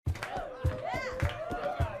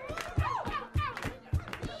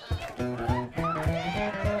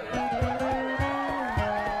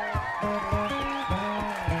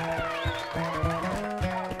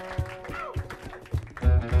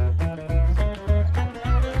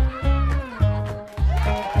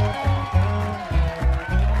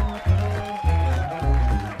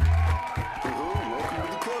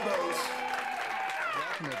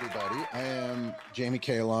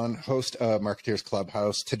Calon, host of Marketeers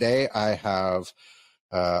Clubhouse. Today I have,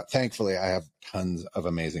 thankfully, I have tons of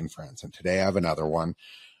amazing friends. And today I have another one.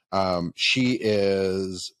 She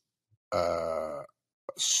is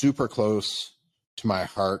super close to my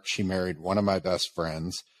heart. She married one of my best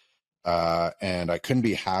friends. And I couldn't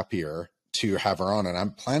be happier to have her on. And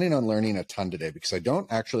I'm planning on learning a ton today because I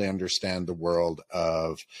don't actually understand the world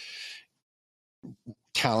of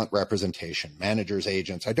talent representation, managers,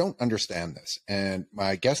 agents. I don't understand this. And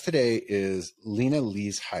my guest today is Lena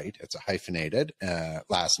Lees-Heidt. It's a hyphenated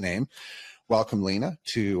last name. Welcome, Lena,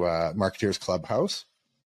 to Marketeers Clubhouse.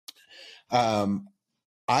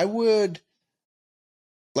 I would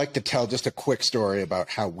like to tell just a quick story about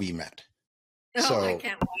how we met. I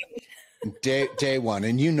can't wait. Day one,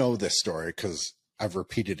 and you know this story because I've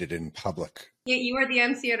repeated it in public. Yeah, you were the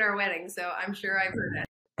MC at our wedding, so I'm sure I've heard it.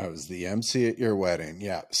 I was the MC at your wedding.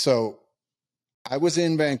 Yeah. So I was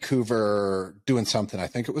in Vancouver doing something. I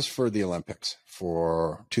think it was for the Olympics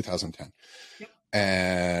for 2010. Yep.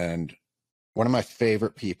 And one of my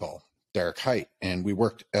favorite people, Derek Height, and we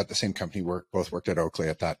worked at the same company, both worked at Oakley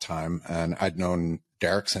at that time. And I'd known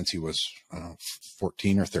Derek since he was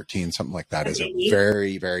 14 or 13, something like that, as a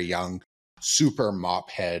very, very young, super mop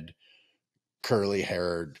head, curly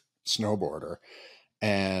haired snowboarder.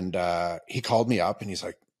 And he called me up and he's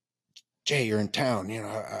like, Jay, you're in town. You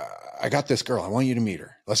know, I got this girl. I want you to meet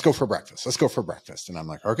her. Let's go for breakfast. Let's go for breakfast. And I'm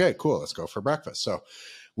like, okay, cool. Let's go for breakfast. So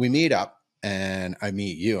we meet up and I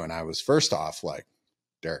meet you. And I was first off like,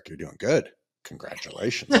 Derek, you're doing good.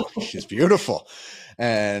 Congratulations. She's beautiful.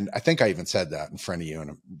 And I think I even said that in front of you,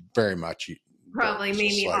 and very much probably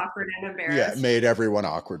made me awkward and embarrassed. Yeah, it made everyone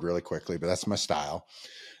awkward really quickly, but that's my style.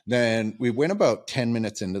 Then we went about 10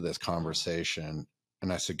 minutes into this conversation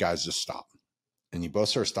and I said, guys, just stop. And you both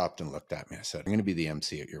sort of stopped and looked at me. I said, I'm going to be the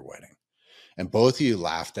MC at your wedding. And both of you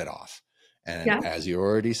laughed it off. And as you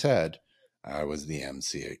already said, I was the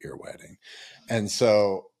MC at your wedding. And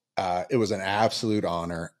so it was an absolute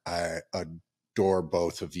honor. I adore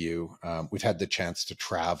both of you. We've had the chance to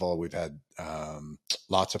travel. We've had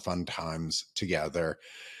lots of fun times together.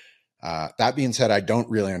 That being said, I don't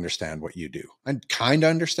really understand what you do. I kind of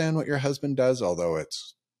understand what your husband does, although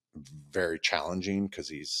it's very challenging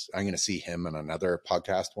because I'm going to see him in another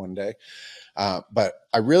podcast one day. But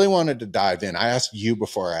I really wanted to dive in. I asked you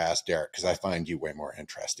before I asked Derek because I find you way more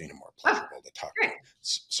interesting and more pleasurable to talk to.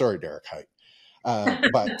 Sorry, Derek Height.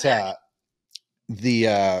 But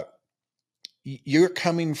you're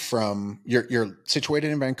coming from, you're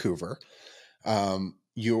situated in Vancouver.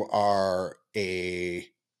 You are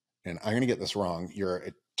and I'm going to get this wrong, you're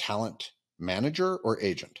a talent manager or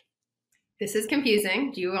agent? This is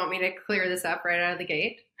confusing. Do you want me to clear this up right out of the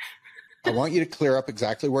gate? I want you to clear up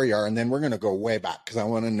exactly where you are, and then we're going to go way back because I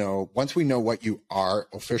want to know, once we know what you are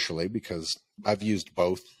officially, because I've used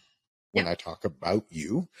both when I talk about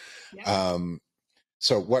you.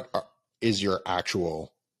 So what is your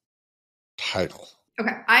actual title?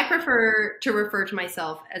 Okay. I prefer to refer to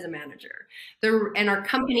myself as a manager. And our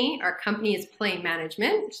company is Play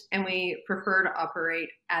Management, and we prefer to operate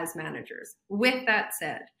as managers. With that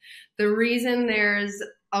said, the reason there's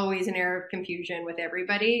always an air of confusion with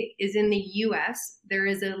everybody is in the US, there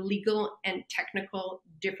is a legal and technical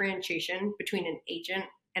differentiation between an agent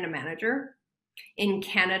and a manager. In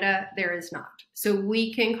Canada, there is not. So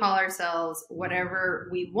we can call ourselves whatever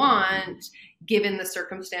we want, given the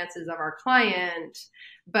circumstances of our client,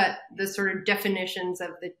 but the sort of definitions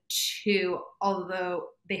of the two, although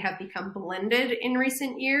they have become blended in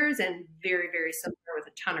recent years and very, very similar with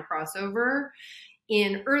a ton of crossover,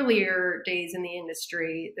 in earlier days in the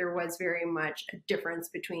industry, there was very much a difference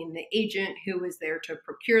between the agent who was there to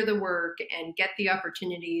procure the work and get the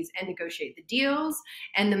opportunities and negotiate the deals,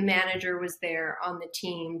 and the manager was there on the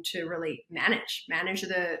team to really manage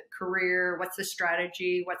the career, what's the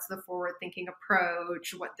strategy, what's the forward-thinking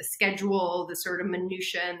approach, what the schedule, the sort of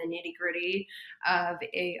minutia and the nitty-gritty of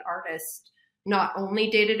a artist, not only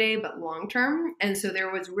day-to-day, but long-term. And so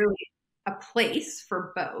there was really a place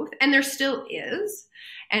for both, and there still is.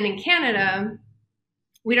 And in Canada,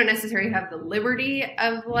 we don't necessarily have the liberty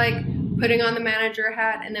of like putting on the manager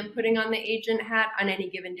hat and then putting on the agent hat on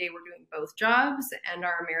any given day. We're doing both jobs, and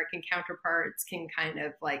our American counterparts can kind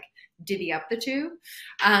of like divvy up the two.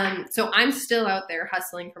 So I'm still out there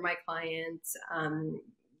hustling for my clients,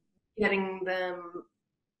 getting them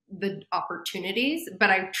the opportunities,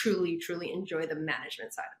 but I truly, truly enjoy the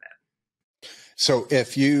management side of it. So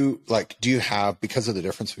if you do you have, because of the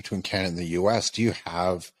difference between Canada and the US, do you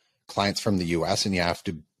have clients from the US and you have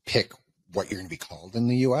to pick what you're going to be called in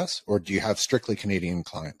the US, or do you have strictly Canadian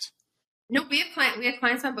clients? No, we have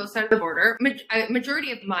clients on both sides of the border.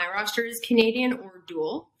 Majority of my roster is Canadian or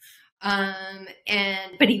dual.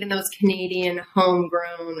 But even those Canadian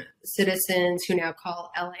homegrown citizens who now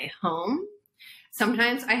call LA home,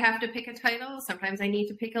 sometimes I have to pick a title, sometimes I need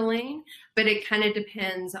to pick a lane, but it kind of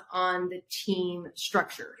depends on the team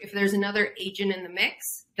structure. If there's another agent in the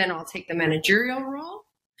mix, then I'll take the managerial role.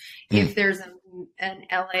 If there's an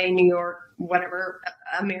LA, New York, whatever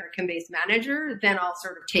American-based manager, then I'll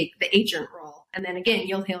sort of take the agent role. And then again,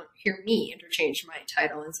 you'll hear me interchange my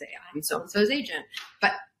title and say, I'm so-and-so's agent.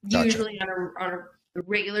 But usually on a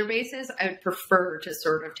regular basis, I would prefer to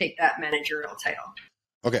sort of take that managerial title.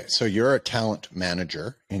 Okay, so you're a talent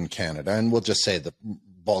manager in Canada, and we'll just say the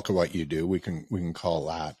bulk of what you do, we can call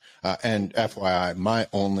that. And FYI, my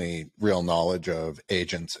only real knowledge of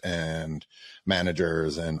agents and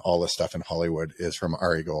managers and all this stuff in Hollywood is from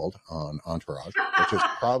Ari Gold on Entourage, which is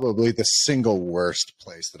probably the single worst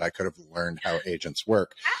place that I could have learned how agents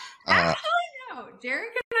work. Actually, no.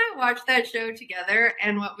 Derek and I watched that show together,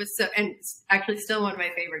 and it's actually still one of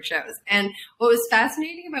my favorite shows. And what was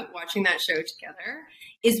fascinating about watching that show together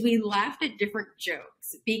is we laughed at different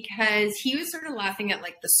jokes, because he was sort of laughing at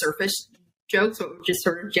like the surface jokes, what would just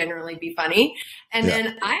sort of generally be funny. And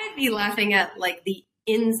then I'd be laughing at like the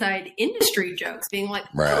inside industry jokes, being like,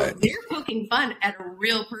 oh, they're poking fun at a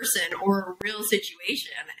real person or a real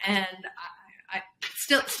situation. And I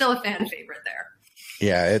still a fan favorite there.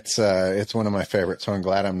 Yeah, it's one of my favorites. So I'm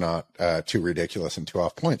glad I'm not too ridiculous and too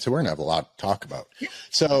off point. So we're going to have a lot to talk about. Yeah.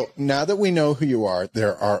 So now that we know who you are,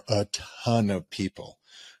 there are a ton of people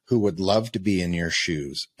who would love to be in your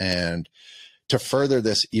shoes. And to further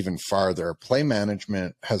this even farther, Play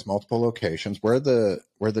Management has multiple locations. Where are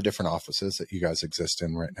the different offices that you guys exist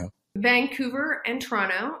in right now? Vancouver and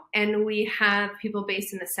Toronto, and we have people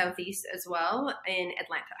based in the Southeast as well, in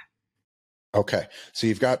Atlanta. Okay, so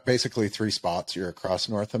you've got basically 3 spots. You're across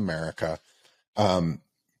North America. You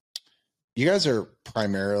guys are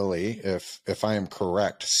primarily, if I am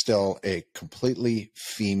correct, still a completely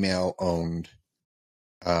female-owned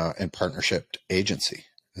and partnership agency.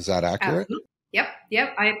 Is that accurate?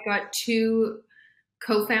 Yep. I've got 2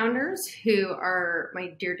 co-founders who are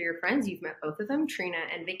my dear friends. You've met both of them, Trina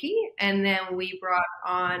and Vicky. And then we brought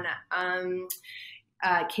on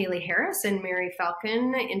Kaylee Harris and Mary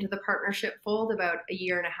Falcon into the partnership fold about a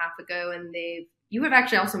year and a half ago. And you have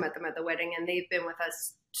actually also met them at the wedding, and they've been with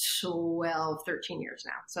us 12, 13 years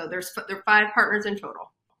now. So there are 5 partners in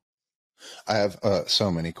total. I have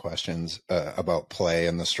so many questions about Play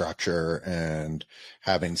and the structure and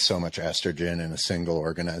having so much estrogen in a single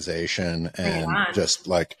organization, and just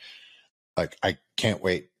like I can't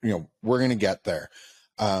wait. We're going to get there.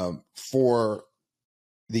 For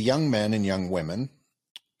the young men and young women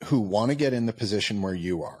who want to get in the position where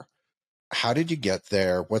you are, how did you get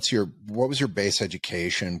there? What was your base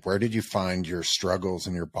education? Where did you find your struggles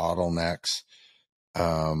and your bottlenecks?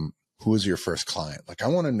 Who was your first client? Like, I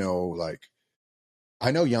want to know, I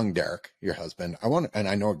know young Derek, your husband. And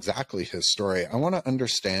I know exactly his story. I want to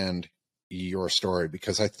understand your story,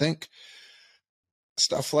 because I think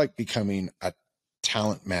stuff like becoming a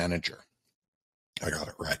talent manager, I got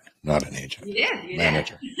it right, not an agent. Yeah,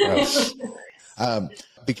 manager.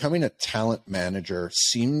 Becoming a talent manager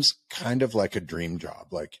seems kind of like a dream job.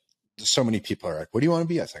 Like, so many people are like, what do you want to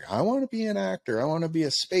be? I was like, I want to be an actor. I want to be a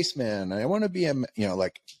spaceman. I want to be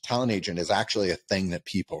talent agent is actually a thing that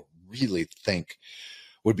people really think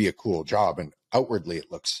would be a cool job. And outwardly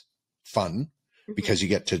it looks fun because you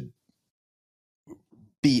get to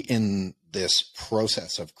be in this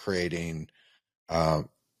process of creating,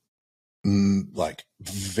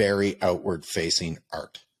 very outward facing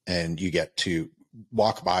art. And you get to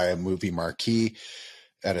walk by a movie marquee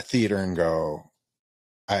at a theater and go,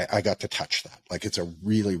 I got to touch that. Like, it's a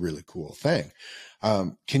really, really cool thing.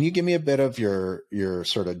 Can you give me a bit of your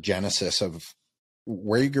sort of genesis of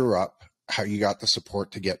where you grew up, how you got the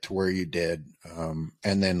support to get to where you did,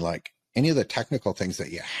 and then any of the technical things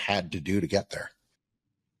that you had to do to get there?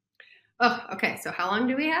 Oh, okay. So how long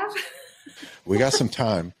do we have? We got some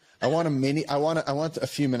time. I want a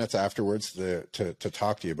few minutes afterwards to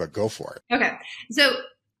talk to you, but go for it. Okay. So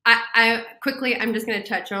I quickly, I'm just going to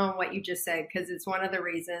touch on what you just said, because it's one of the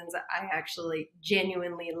reasons I actually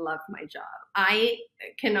genuinely love my job. I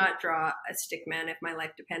cannot draw a stick man if my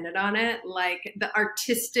life depended on it. Like, the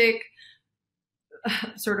artistic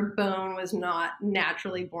sort of bone was not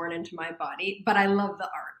naturally born into my body, but I love the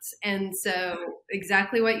arts. And so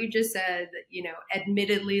exactly what you just said,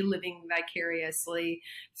 admittedly living vicariously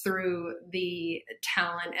through the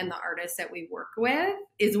talent and the artists that we work with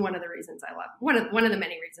is one of the reasons I love, one of the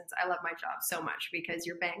many reasons I love my job so much, because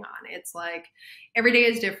you're bang on. It's like every day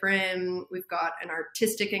is different. We've got an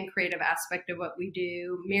artistic and creative aspect of what we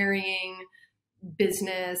do, marrying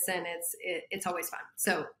business, and it's always fun.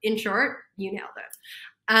 So in short, you nailed it.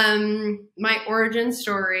 My origin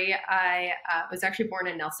story, I was actually born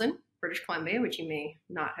in Nelson, British Columbia, which you may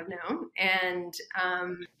not have known. And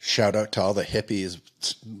shout out to all the hippies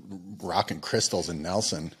rocking crystals in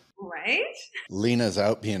Nelson. Right? Lena's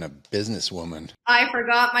out being a businesswoman. I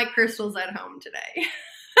forgot my crystals at home today.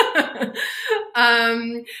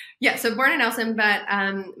 So born in Nelson, but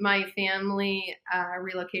my family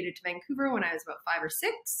relocated to Vancouver when I was about 5 or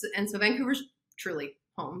 6. And so Vancouver's truly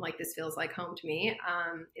home. Like, this feels like home to me.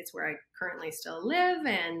 It's where I currently still live,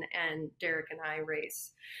 and Derek and I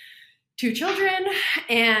raise 2 children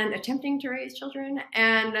and attempting to raise children.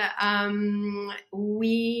 And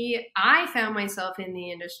I found myself in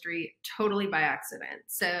the industry totally by accident.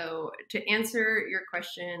 So to answer your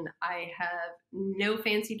question, I have no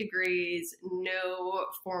fancy degrees, no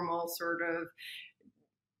formal sort of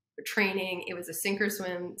training. It was a sink or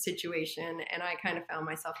swim situation, and I kind of found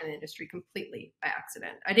myself in the industry completely by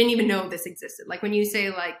accident. I didn't even know this existed. Like, when you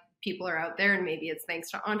say, like, people are out there and maybe it's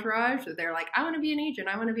thanks to Entourage, or they're like, I want to be an agent,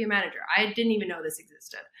 I want to be a manager. I didn't even know this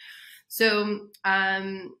existed. So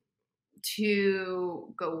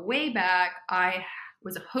to go way back, I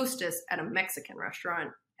was a hostess at a Mexican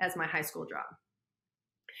restaurant as my high school job.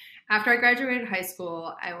 After I graduated high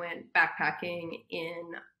school, I went backpacking in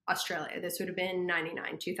Australia. This would have been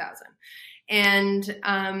 99, 2000. And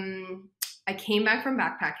I came back from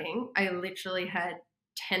backpacking. I literally had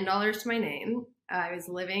 $10 to my name. I was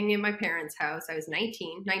living in my parents' house. I was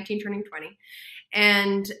 19 turning 20.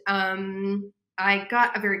 And I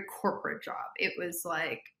got a very corporate job. It was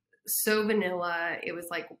like so vanilla. It was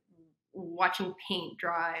like watching paint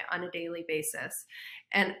dry on a daily basis.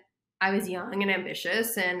 And I was young and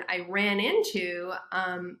ambitious. And I ran into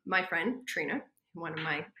my friend, Trina, one of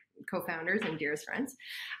my co-founders and dearest friends,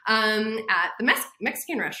 at the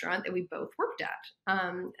Mexican restaurant that we both worked at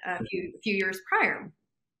a few years prior.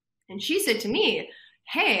 And she said to me,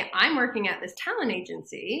 hey, I'm working at this talent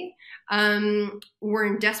agency. We're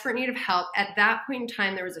in desperate need of help. At that point in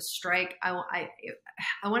time, there was a strike. I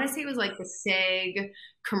want to say it was like the SAG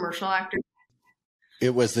commercial actor.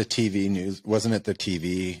 It was the TV news. Wasn't it the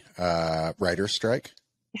TV writer's strike?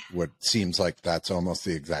 What seems like that's almost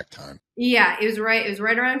the exact time. Yeah, it was right. It was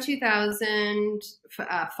right around 2000,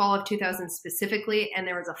 fall of 2000 specifically. And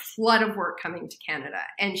there was a flood of work coming to Canada.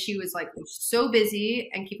 And she was like, we're so busy.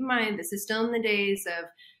 And keep in mind, this is still in the days of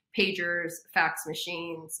pagers, fax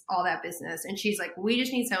machines, all that business. And she's like, we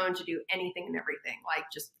just need someone to do anything and everything, like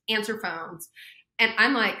just answer phones. And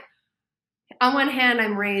I'm like, on one hand,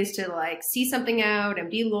 I'm raised to like see something out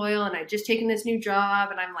and be loyal. And I've just taken this new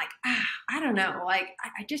job. And I'm like, I don't know. Like,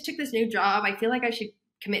 I just took this new job. I feel like I should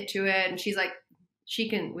commit to it. And she's like,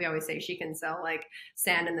 we always say she can sell like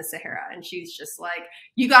sand in the Sahara. And she's just like,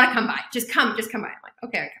 you got to come by. Just come by. I'm like,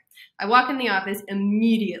 okay. I walk in the office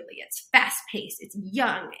immediately. It's fast paced. It's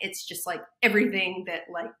young. It's just like everything that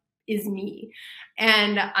like is me.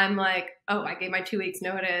 And I'm like, oh, I gave my 2 weeks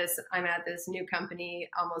notice. I'm at this new company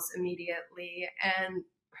almost immediately. And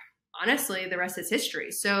honestly, the rest is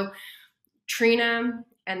history. So Trina,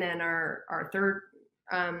 and then our third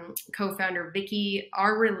co-founder, Vicky,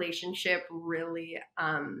 our relationship really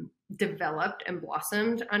developed and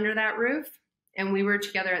blossomed under that roof. And we were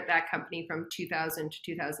together at that company from 2000 to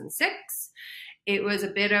 2006. It was a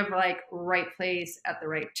bit of like right place at the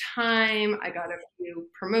right time. I got a few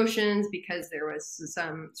promotions because there was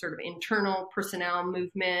some sort of internal personnel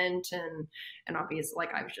movement, and obviously,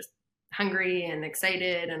 like, I was just hungry and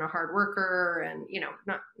excited and a hard worker, and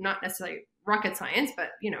not necessarily rocket science, but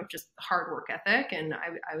just hard work ethic. And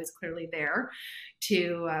I was clearly there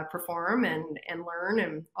to perform and learn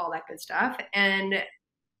and all that good stuff. And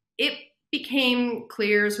it became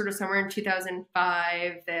clear sort of somewhere in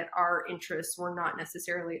 2005 that our interests were not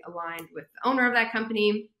necessarily aligned with the owner of that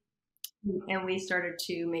company. And we started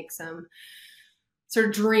to make some sort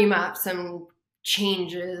of dream up some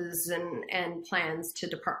changes and plans to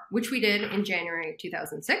depart, which we did in January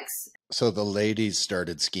 2006. So the ladies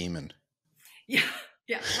started scheming. Yeah.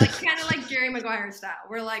 Like kind of like Jerry Maguire style.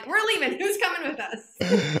 We're like, we're leaving. Who's coming with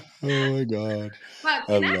us? Oh my God. But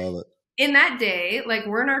I love it. In that day, like,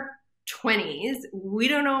 we're in our 20s. We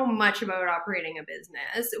don't know much about operating a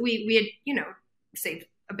business. We had, saved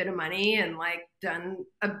a bit of money and like done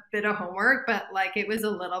a bit of homework, but like it was a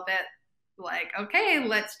little bit like, okay,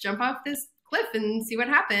 let's jump off this cliff and see what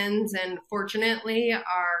happens. And fortunately,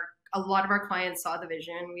 a lot of our clients saw the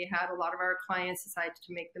vision. We had a lot of our clients decide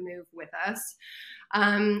to make the move with us.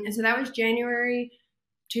 And so that was January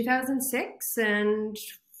 2006. And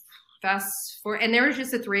fast forward, and there was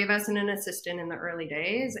just the three of us and an assistant in the early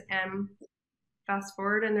days. And fast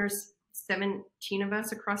forward, and there's 17 of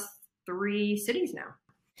us across 3 cities now.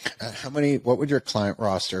 What would your client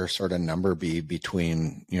roster sort of number be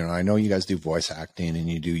between, I know you guys do voice acting and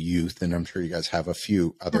you do youth, and I'm sure you guys have a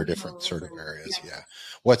few other different sort of areas. Yeah.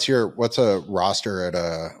 What's a roster at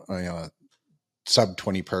a sub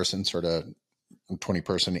 20 person sort of 20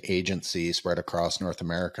 person agency spread across North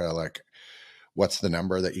America? Like, what's the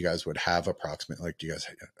number that you guys would have approximately? Like,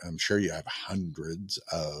 I'm sure you have hundreds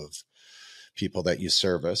of people that you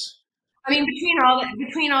service. I mean,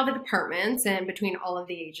 between all the departments and between all of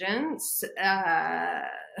the agents,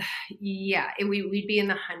 we'd be in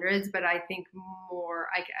the hundreds. But I think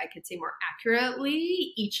I could say more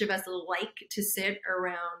accurately, each of us like to sit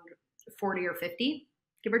around 40 or 50,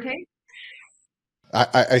 give or take.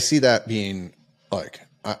 I see that being like,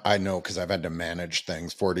 I know because I've had to manage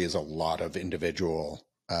things. 40 is a lot of individual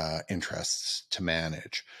interests to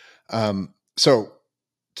manage. So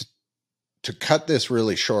to cut this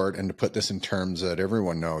really short and to put this in terms that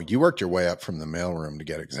everyone know, you worked your way up from the mailroom to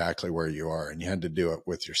get exactly where you are, and you had to do it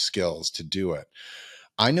with your skills to do it.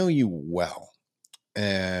 I know you well,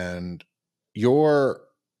 and your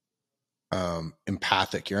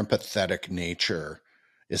empathetic nature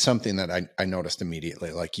is something that I noticed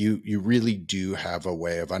immediately. Like you really do have a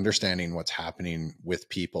way of understanding what's happening with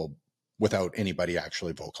people without anybody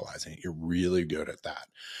actually vocalizing it. You're really good at that.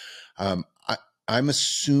 I'm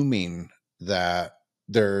assuming that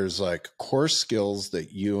there's like core skills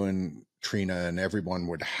that you and Trina and everyone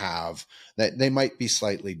would have that they might be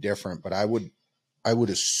slightly different, but I would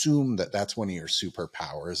assume that that's one of your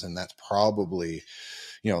superpowers. And that's probably,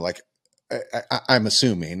 like I'm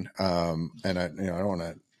assuming, and I don't want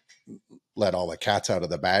to let all the cats out of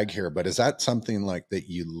the bag here, but is that something like that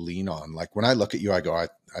you lean on? Like when I look at you, I go, I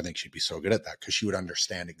think she'd be so good at that because she would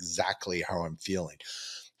understand exactly how I'm feeling,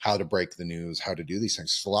 how to break the news, how to do these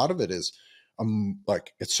things. So a lot of it is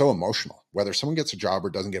like, it's so emotional, whether someone gets a job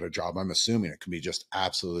or doesn't get a job. I'm assuming it can be just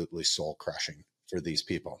absolutely soul crushing for these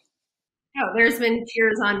people. No, there's been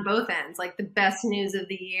tears on both ends, like the best news of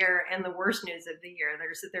the year and the worst news of the year.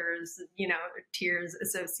 There's tears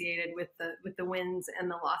associated with the wins and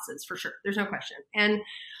the losses for sure. There's no question. And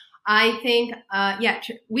I think,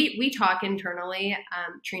 we talk internally.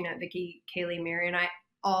 Trina, Vicky, Kaylee, Mary, and I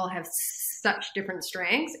all have such different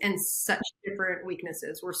strengths and such different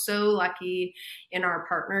weaknesses. We're so lucky in our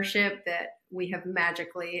partnership that we have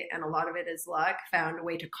magically, and a lot of it is luck, found a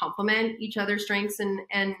way to complement each other's strengths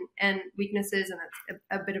and weaknesses. And that's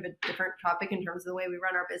a bit of a different topic in terms of the way we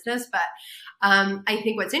run our business. But I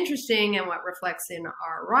think what's interesting and what reflects in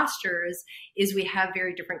our rosters is we have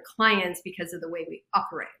very different clients because of the way we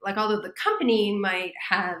operate. Like, although the company might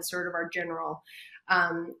have sort of our general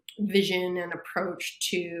vision and approach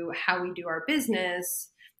to how we do our business,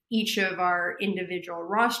 each of our individual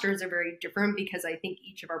rosters are very different because I think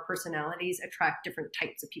each of our personalities attract different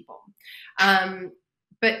types of people.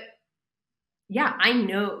 But yeah, I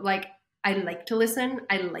know, like, I like to listen.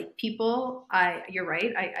 I like people. You're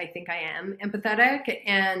right. I think I am empathetic,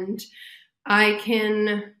 and I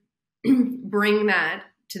can bring that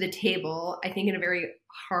to the table, I think, in a very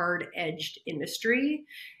hard-edged industry.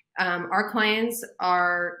 Our clients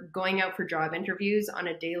are going out for job interviews on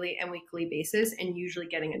a daily and weekly basis and usually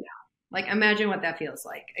getting a no. Like, imagine what that feels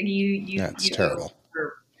like. You terrible. go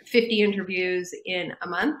for 50 interviews in a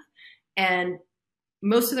month, and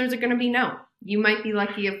most of those are going to be no. You might be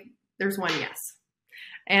lucky if there's one yes.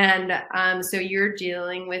 And so you're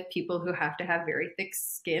dealing with people who have to have very thick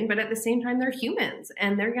skin, but at the same time, they're humans,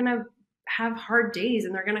 and they're going to have hard days,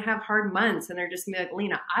 and they're going to have hard months, and they're just gonna be like,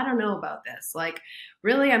 Lena, I don't know about this. Like,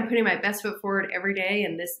 really, I'm putting my best foot forward every day,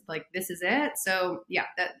 and this is it. So yeah,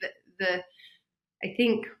 I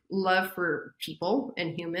think love for people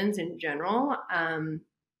and humans in general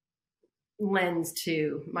lends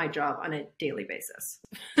to my job on a daily basis.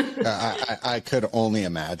 I could only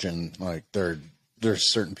imagine, like,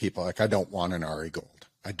 there's certain people, like, I don't want an Ari Gold.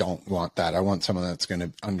 I don't want that. I want someone that's going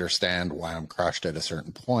to understand why I'm crushed at a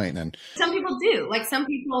certain point. And some people do. Like, some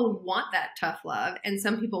people want that tough love, and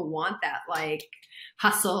some people want that, like,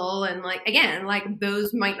 hustle. And, like, again, like,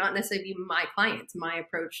 those might not necessarily be my clients. My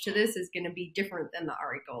approach to this is going to be different than the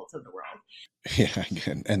Ari Golds of the world. Yeah,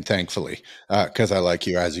 and thankfully, because I like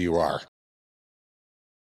you as you are.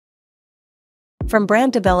 From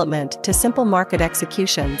brand development to simple market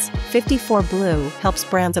executions, 54 Blue helps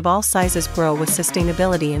brands of all sizes grow with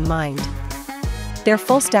sustainability in mind. Their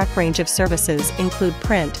full-stack range of services include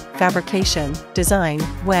print, fabrication, design,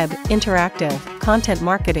 web, interactive, content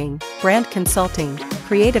marketing, brand consulting,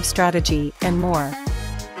 creative strategy, and more.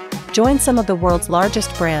 Join some of the world's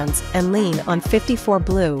largest brands and lean on 54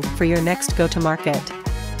 Blue for your next go-to-market.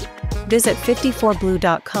 Visit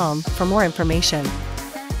 54blue.com for more information.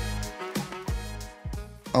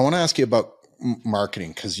 I want to ask you about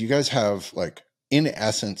marketing, because you guys have, like, in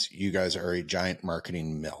essence, you guys are a giant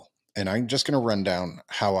marketing mill. And I'm just going to run down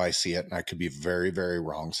how I see it, and I could be very, very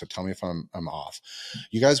wrong. So tell me if I'm off.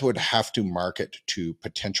 You guys would have to market to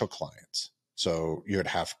potential clients. So you would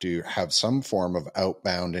have to have some form of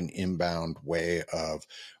outbound and inbound way of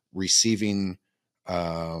receiving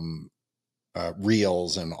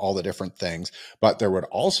reels and all the different things. But there would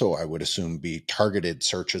also, I would assume, be targeted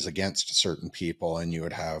searches against certain people, and you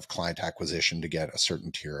would have client acquisition to get a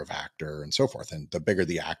certain tier of actor and so forth. And the bigger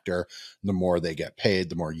the actor, the more they get paid,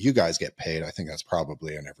 the more you guys get paid. I think that's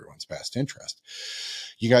probably in everyone's best interest.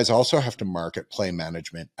 You guys also have to market play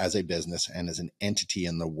management as a business and as an entity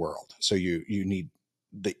in the world. So you need,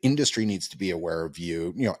 the industry needs to be aware of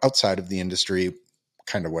you, outside of the industry,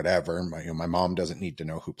 kind of whatever. My mom doesn't need to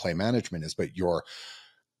know who play management is, but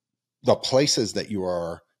the places that you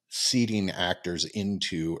are seeding actors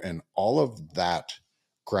into and all of that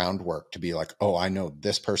groundwork to be like, oh, I know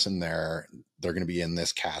this person there, they're going to be in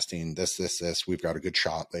this casting, this, we've got a good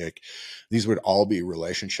shot. Like, these would all be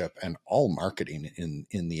relationship and all marketing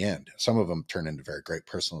in the end. Some of them turn into very great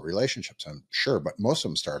personal relationships, I'm sure, but most of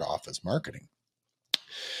them start off as marketing.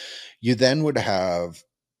 You then would have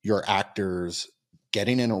your actors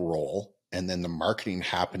getting in a role, and then the marketing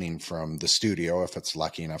happening from the studio, if it's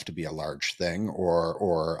lucky enough to be a large thing,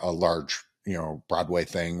 or a large, Broadway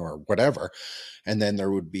thing or whatever. And then there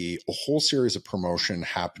would be a whole series of promotion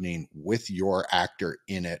happening with your actor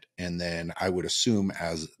in it. And then I would assume,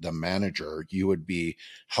 as the manager, you would be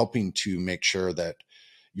helping to make sure that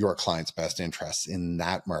your client's best interests in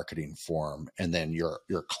that marketing form. And then your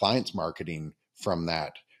client's marketing from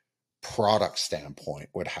that product standpoint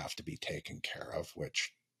would have to be taken care of,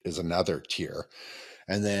 which is another tier.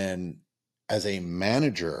 And then as a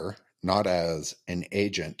manager, not as an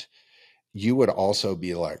agent, you would also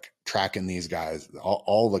be like tracking these guys,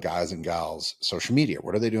 all the guys and gals, social media.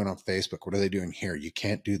 What are they doing on Facebook? What are they doing here? You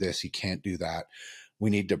can't do this. You can't do that. We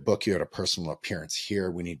need to book you at a personal appearance here.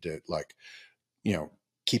 We need to,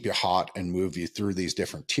 keep you hot and move you through these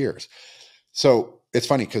different tiers. So it's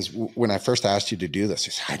funny, because when I first asked you to do this,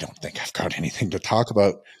 you said, I don't think I've got anything to talk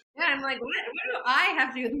about. Yeah, I'm like, what do I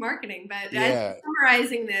have to do with marketing? But Yeah. as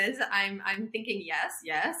summarizing this, I'm thinking yes.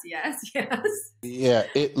 Yeah,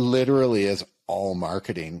 it literally is all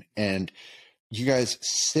marketing. And you guys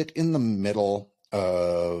sit in the middle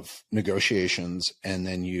of negotiations, and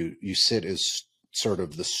then you sit as sort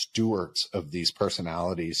of the stewards of these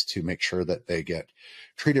personalities to make sure that they get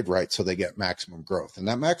treated right, so they get maximum growth. And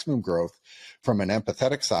that maximum growth from an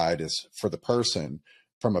empathetic side is for the person,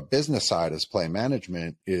 from a business side as play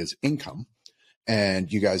management is income.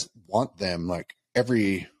 And you guys want them, like,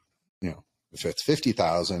 every, if it's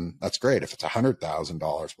 50,000, that's great. If it's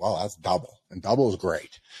 $100,000, well, that's double, and double is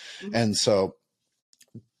great. Mm-hmm. And so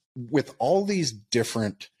with all these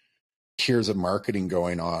different tiers of marketing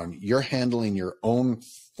going on, you're handling your own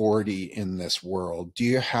 40 in this world. Do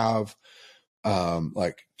you have,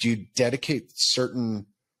 do you dedicate certain,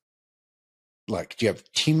 do you have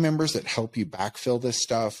team members that help you backfill this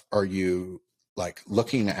stuff? Are you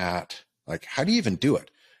looking at, how do you even do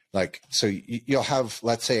it? So you'll have,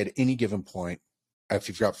 let's say at any given point, if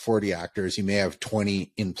you've got 40 actors, you may have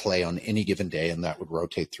 20 in play on any given day, and that would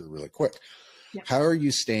rotate through really quick. Yeah. How are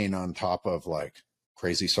you staying on top of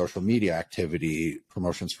crazy social media activity,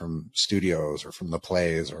 promotions from studios or from the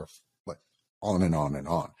plays, or on and on and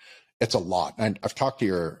on? It's a lot. And I've talked to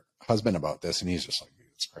your husband about this, and he's just like,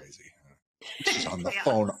 it's crazy. She's on the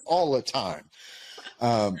phone all the time.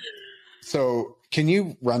 So can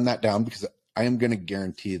you run that down? Because I am going to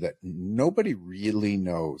guarantee that nobody really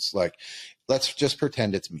knows. Let's just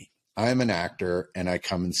pretend it's me. I'm an actor, and I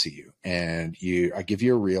come and see you, and I give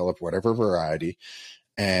you a reel of whatever variety,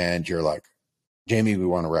 and you're like, Jamie, we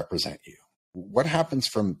want to represent you. What happens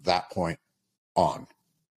from that point on?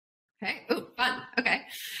 Okay. Oh, fun. Okay.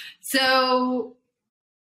 So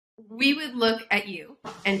we would look at you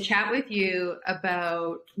and chat with you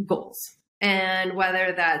about goals, and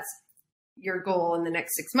whether that's your goal in the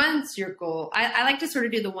next 6 months, your goal. I like to sort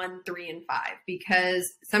of do the 1, 3, and 5, because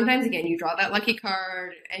sometimes, again, you draw that lucky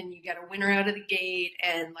card and you get a winner out of the gate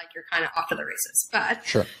and like you're kind of off to the races. But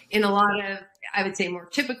Sure. in a lot of, I would say, more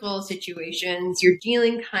typical situations, you're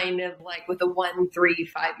dealing kind of like with a 1, 3,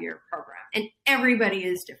 5-year program, and everybody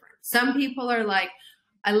is different. Some people are like,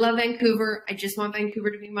 I love Vancouver. I just want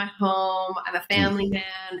Vancouver to be my home. I'm a family man.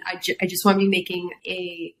 I just want to be making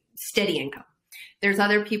a steady income. There's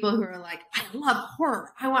other people who are like, I love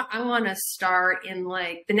horror. I want to star in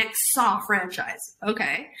like the next Saw franchise.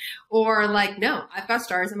 Okay. Or like, no, I've got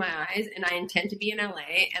stars in my eyes and I intend to be in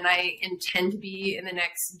LA and I intend to be in the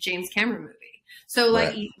next James Cameron movie. So like,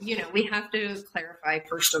 Right. you know, we have to clarify,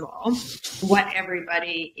 first of all, what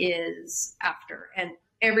everybody is after. And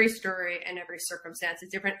every story and every circumstance is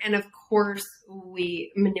different. And of course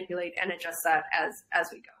we manipulate and adjust that as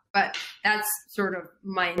we go. But that's sort of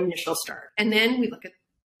my initial start. And then we look at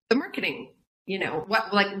the marketing, you know,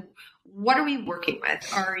 what are we working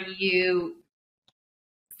with? Are you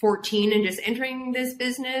 14 and just entering this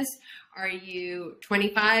business? Are you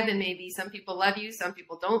 25 and maybe some people love you, some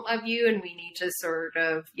people don't love you, and we need to sort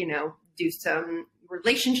of, you know, do some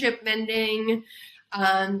relationship mending?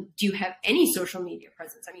 Do you have any social media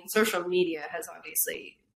presence? I mean, social media has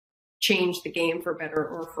obviously changed the game for better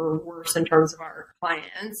or for worse in terms of our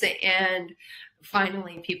clients. And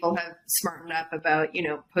finally, people have smartened up about, you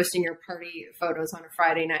know, posting your party photos on a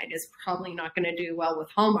Friday night is probably not going to do well with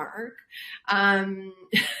Hallmark.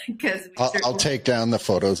 Because I'll take down the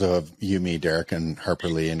photos of you, me, Derek, and Harper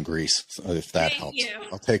Lee in Greece, if that helps. You.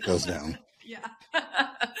 I'll take those down. Yeah.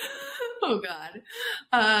 Oh God.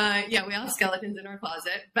 Yeah, we all have skeletons in our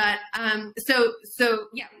closet. But so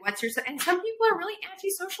yeah, what's your, and some people are really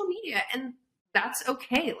anti-social media, and that's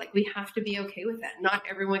okay. Like, we have to be okay with that. Not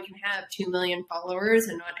everyone can have 2 million followers,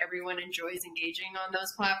 and not everyone enjoys engaging on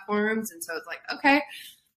those platforms. And so it's like, okay,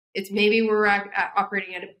 it's maybe we're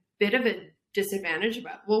operating at a bit of a disadvantage,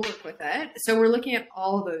 but we'll work with it. So we're looking at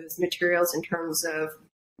all of those materials in terms of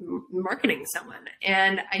marketing someone.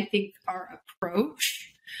 And I think our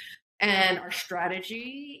approach and our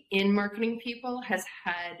strategy in marketing people has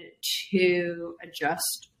had to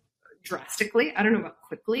adjust drastically. I don't know about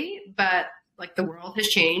quickly, but like, the world has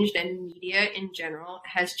changed and media in general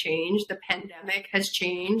has changed. The pandemic has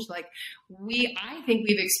changed. Like, I think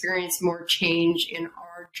we've experienced more change in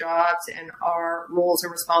our jobs and our roles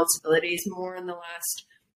and responsibilities more in the last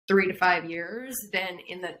 3 to 5 years than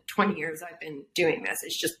in the 20 years I've been doing this.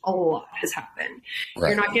 It's just, a lot has happened. Right.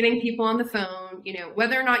 You're not getting people on the phone, you know,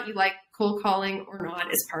 whether or not you like cold calling or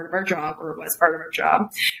not is part of our job, or was part of our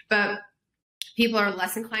job. But people are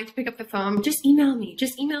less inclined to pick up the phone. Just email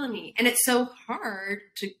me. And it's so hard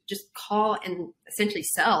to just call and essentially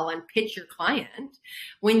sell and pitch your client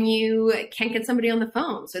when you can't get somebody on the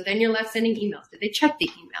phone. So then you're left sending emails. Did they check the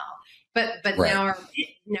email? But right. now our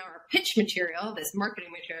pitch material, this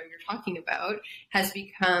marketing material you're talking about, has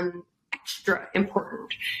become extra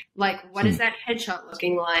important. Like, what is that headshot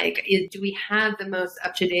looking like? Do we have the most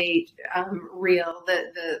up-to-date reel,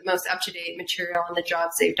 the most up-to-date material on the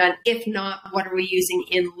jobs they've done? If not, what are we using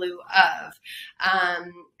in lieu of?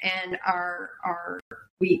 And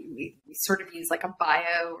we sort of use like a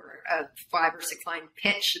bio or a 5 or 6 line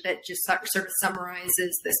pitch that just sort of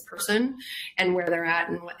summarizes this person and where they're at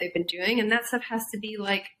and what they've been doing. And that stuff has to be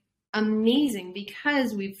like amazing,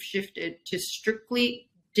 because we've shifted to strictly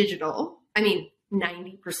digital. I mean,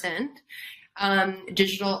 90%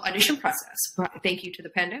 digital audition process. Thank you to the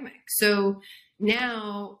pandemic. So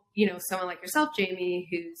now, you know, someone like yourself, Jamie,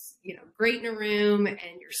 who's, you know, great in a room and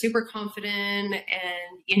you're super confident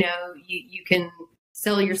and, you know, you can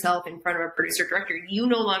sell yourself in front of a producer director, you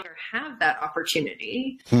no longer have that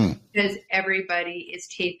opportunity because everybody is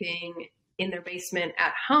taping in their basement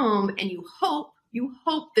at home, and you hope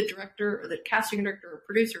the director or the casting director or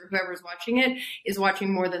producer, whoever's watching it, is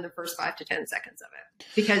watching more than the first 5 to 10 seconds of it.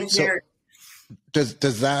 Because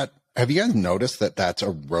does that, have you guys noticed that that's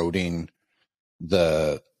eroding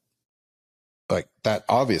that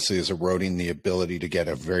obviously is eroding the ability to get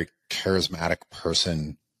a very charismatic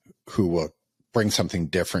person who will bring something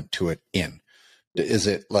different to it in? Is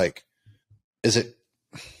it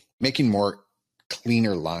making more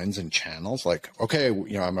cleaner lines and channels? Like, okay,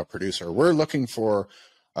 you know, I'm a producer. We're looking for,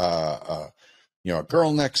 a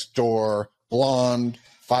girl next door, blonde,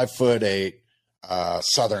 5'8",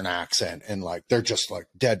 Southern accent. And like, they're just like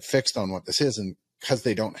dead fixed on what this is. And because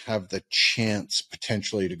they don't have the chance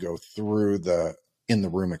potentially to go through the in the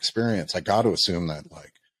room experience, I got to assume that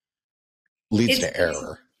like leads to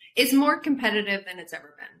error. It's more competitive than it's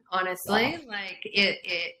ever been, honestly. Wow. Like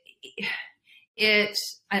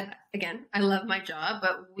Again, I love my job,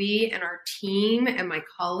 but we and our team and my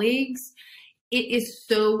colleagues, it is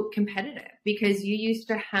so competitive because you used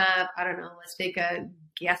to have, I don't know, let's take a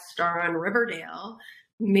guest star on Riverdale,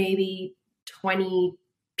 maybe 20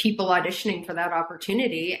 people auditioning for that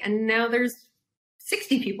opportunity. And now there's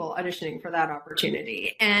 60 people auditioning for that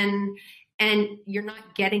opportunity. And you're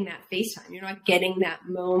not getting that face time. You're not getting that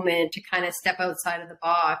moment to kind of step outside of the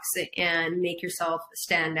box and make yourself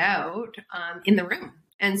stand out in the room.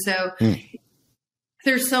 And so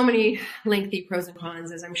there's so many lengthy pros and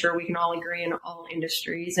cons, as I'm sure we can all agree in all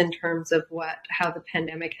industries, in terms of how the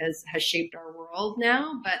pandemic has shaped our world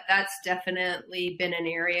now. But that's definitely been an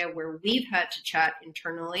area where we've had to chat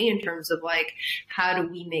internally in terms of like, how do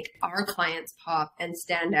we make our clients pop and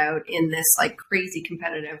stand out in this like crazy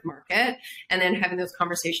competitive market? And then having those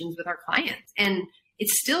conversations with our clients. And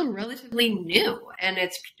it's still relatively new, and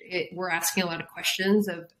we're asking a lot of questions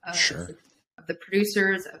of the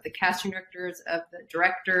producers, of the casting directors, of the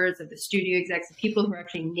directors, of the studio execs, the people who are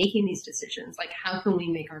actually making these decisions. Like, how can we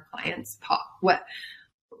make our clients pop?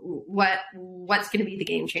 What's going to be the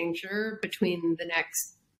game changer between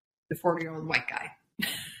the 40-year-old white guy?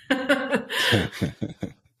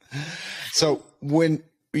 So when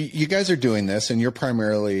you guys are doing this, and you're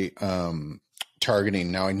primarily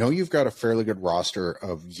targeting, now I know you've got a fairly good roster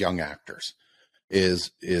of young actors.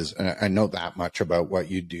 And I know that much about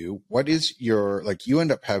what you do. What is you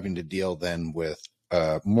end up having to deal then with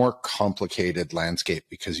a more complicated landscape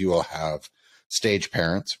because you will have stage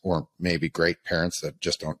parents, or maybe great parents that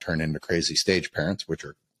just don't turn into crazy stage parents, which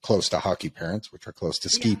are close to hockey parents, which are close to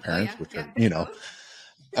ski parents, which are,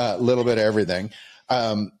 a little bit of everything.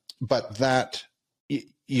 But that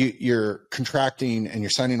you're contracting and you're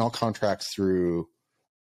signing all contracts through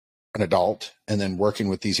an adult and then working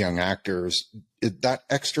with these young actors. That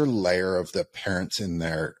extra layer of the parents in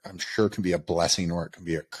there, I'm sure, can be a blessing or it can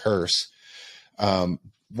be a curse.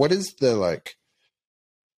 What is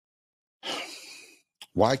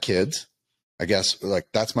why kids? I guess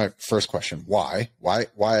that's my first question. Why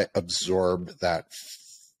absorb that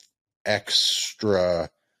extra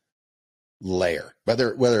layer,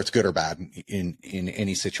 whether it's good or bad in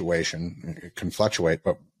any situation? It can fluctuate,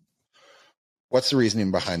 but what's the reasoning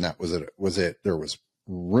behind that? Was it there was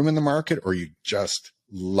room in the market, or you just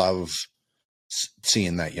love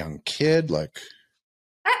seeing that young kid?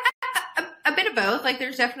 A bit of both.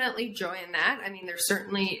 There's definitely joy in that. I mean, there's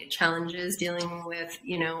certainly challenges dealing with,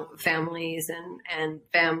 families and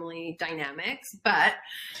family dynamics, but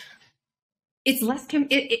it's less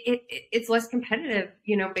it's less competitive,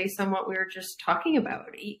 based on what we were just talking about.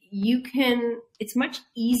 It's much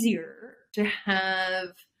easier to have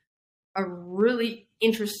a really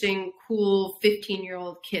interesting, cool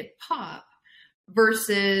 15-year-old kid pop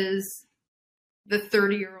versus the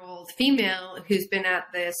 30-year-old female who's been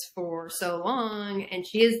at this for so long, and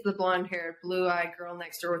she is the blonde-haired, blue-eyed girl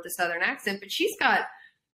next door with the Southern accent, but she's got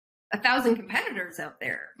 1,000 competitors out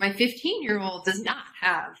there. My 15-year-old does not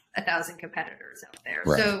have 1,000 competitors out there.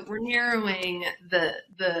 Right. So we're narrowing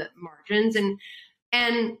the margins,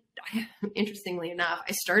 and interestingly enough,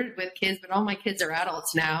 I started with kids, but all my kids are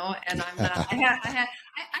adults now, and I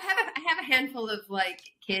have a handful of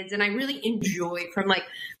kids, and I really enjoy from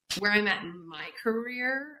where I'm at in my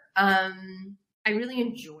career. I really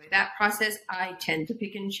enjoy that process. I tend to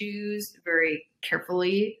pick and choose very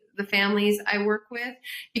carefully the families I work with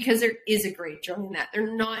because there is a great joy in that.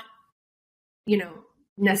 They're not,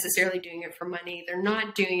 necessarily doing it for money. They're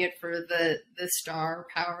not doing it for the star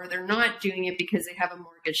power. They're not doing it because they have a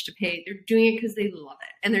mortgage to pay. They're doing it because they love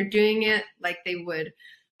it. And they're doing it like they would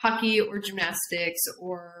hockey or gymnastics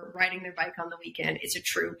or riding their bike on the weekend. It's a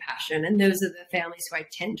true passion. And those are the families who I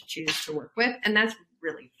tend to choose to work with. And that's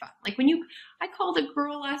really fun. I called a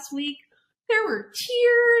girl last week. There were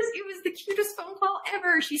tears. It was the cutest phone call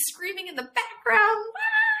ever. She's screaming in the background.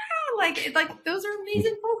 Those are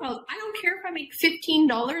amazing phone calls. I don't care if I make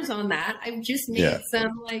 $15 on that. I've just made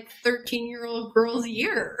some 13-year-old girl's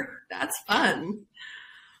year. That's fun.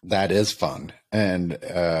 That is fun. And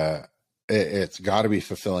it's got to be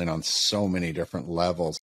fulfilling on so many different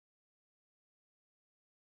levels.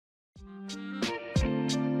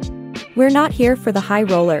 We're not here for the high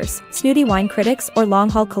rollers, snooty wine critics, or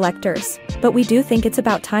long-haul collectors, but we do think it's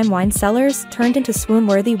about time wine cellars turned into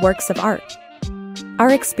swoon-worthy works of art.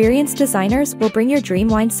 Our experienced designers will bring your dream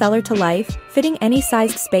wine cellar to life, fitting any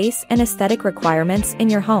sized space and aesthetic requirements in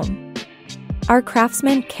your home. Our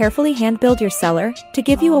craftsmen carefully hand-build your cellar to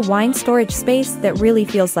give you a wine storage space that really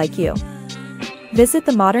feels like you. Visit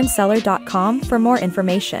themoderncellar.com for more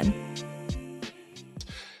information.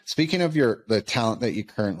 Speaking of the talent that you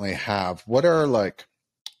currently have, what are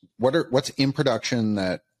what's in production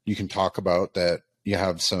that you can talk about that you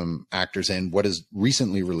have some actors in? What is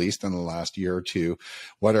recently released in the last year or two?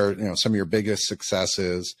 What are, some of your biggest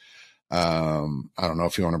successes? I don't know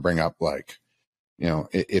if you want to bring up, like,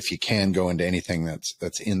 if you can go into anything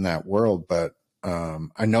that's in that world, but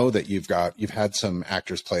I know that you've had some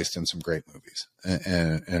actors placed in some great movies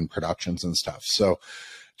and productions and stuff. So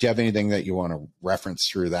do you have anything that you want to reference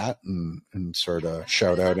through that and sort of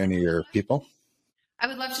shout out any of your people? I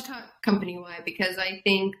would love to talk company-wide, because I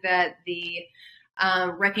think that the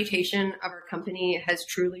reputation of our company has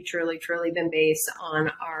truly been based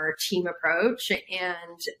on our team approach.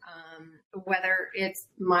 And whether it's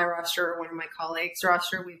my roster or one of my colleagues'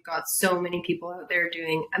 roster, we've got so many people out there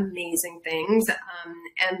doing amazing things.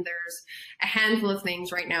 And there's a handful of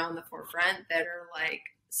things right now in the forefront that are like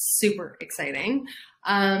super exciting.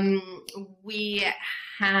 We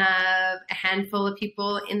have a handful of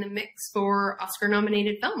people in the mix for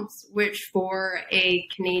Oscar-nominated films, which for a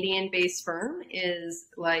Canadian-based firm is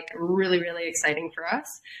like really exciting for us.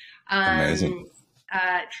 Amazing.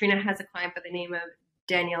 Trina has a client by the name of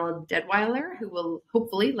Danielle Deadweiler, who will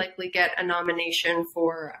likely get a nomination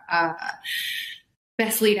for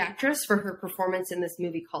Best Lead Actress for her performance in this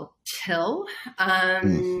movie called Till.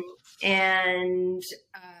 And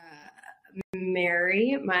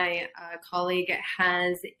Mary, my colleague,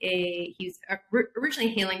 he's originally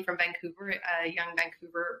hailing from Vancouver, a young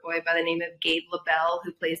Vancouver boy by the name of Gabe LaBelle,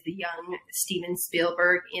 who plays the young Steven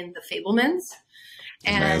Spielberg in The Fabelmans.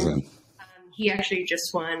 And he actually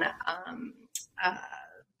just won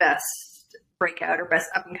Best Breakout or Best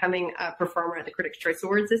Up-and-Coming Performer at the Critics' Choice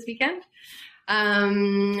Awards this weekend.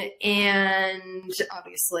 And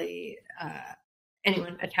obviously,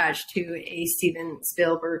 anyone attached to a Steven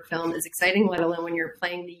Spielberg film is exciting, let alone when you're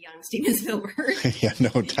playing the young Steven Spielberg. Yeah,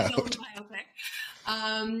 no doubt.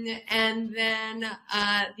 And then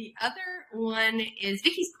the other one is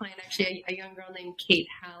Vicky's client, actually, a young girl named Kate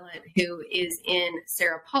Hallett, who is in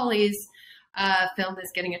Sarah Polley's film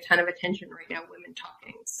that's getting a ton of attention right now, Women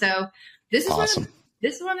Talking. So this is awesome.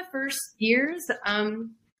 This is one of the first years,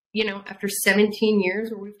 after 17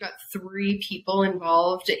 years, where we've got 3 people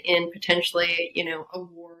involved in potentially,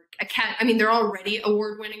 they're already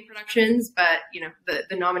award-winning productions, but,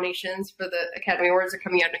 the nominations for the Academy Awards are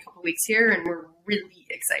coming out in a couple of weeks here, and we're really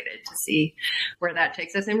excited to see where that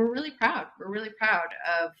takes us. And we're really proud. We're really proud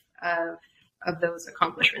of those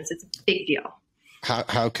accomplishments. It's a big deal.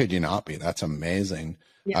 How could you not be? That's amazing.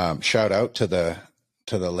 Yeah. Shout out to the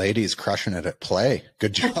ladies crushing it at play.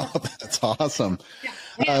 Good job. That's awesome. Yeah.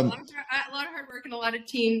 A lot of hard work and a lot of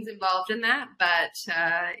teams involved in that, but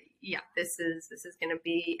this is going to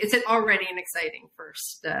be, it's already an exciting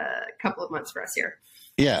first couple of months for us here.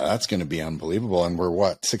 Yeah, that's going to be unbelievable. And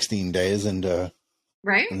we're 16 days into,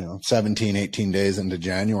 right? 17, 18 days into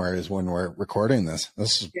January is when we're recording this.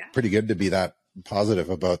 This is pretty good to be that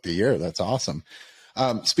positive about the year. That's awesome.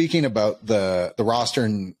 Speaking about the roster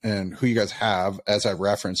and who you guys have, as I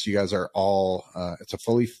referenced, you guys are all, it's a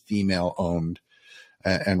fully female owned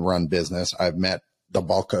and run business. I've met the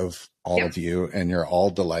bulk of all of you, and you're all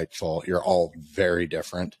delightful. You're all very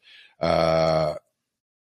different. And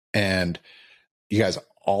you guys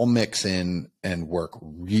all mix in and work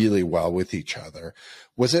really well with each other.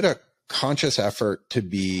 Was it a conscious effort to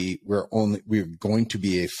be, we're going to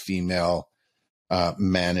be a female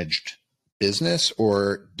managed business,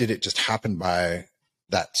 or did it just happen by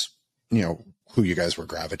that's, who you guys were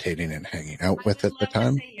gravitating and hanging out with at the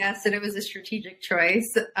time? Yes, and it was a strategic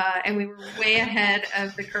choice. And we were way ahead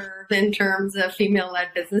of the curve in terms of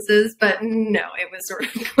female-led businesses. But no, it was sort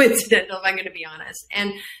of coincidental, if I'm going to be honest.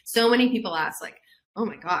 And so many people ask, like, oh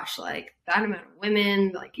my gosh, like that amount of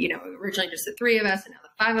women, like, originally just the 3 of us and now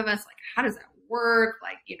the 5 of us, like, how does that work?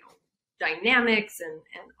 Like, dynamics and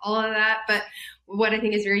all of that. But what I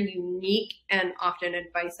think is very unique and often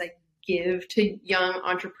advice I give to young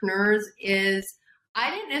entrepreneurs is I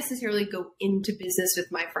didn't necessarily go into business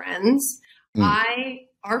with my friends.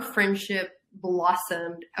 Our friendship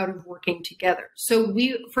blossomed out of working together. So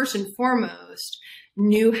we first and foremost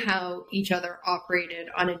knew how each other operated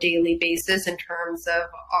on a daily basis in terms of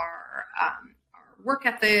our work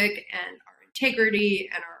ethic and our integrity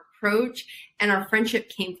and our approach, and our friendship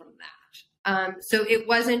came from that. So it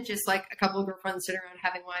wasn't just like a couple of girlfriends sitting around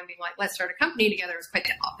having wine being like, let's start a company together. It was quite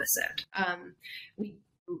the opposite.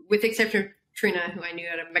 With the exception of Trina, who I knew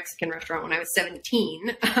at a Mexican restaurant when I was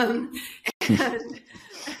 17.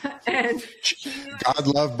 And God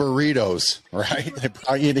love burritos, right? They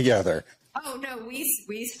brought you together. Oh no,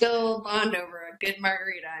 we still bond over a good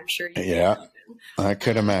margarita. I'm sure you can. Yeah, I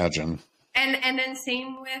could imagine. And then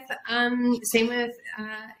same with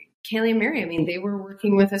Kaylee and Mary, I mean, they were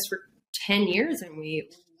working with us for 10 years, and we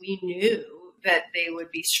knew that they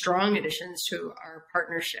would be strong additions to our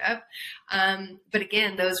partnership. But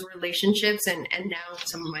again, those relationships and now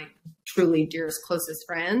some of my truly dearest, closest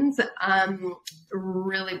friends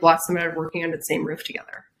really blossomed out of working under the same roof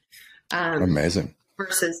together. Amazing.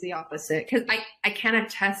 Versus the opposite. Because I can't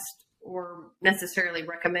attest or necessarily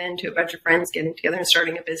recommend to a bunch of friends getting together and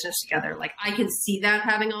starting a business together. Like, I can see that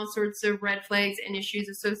having all sorts of red flags and issues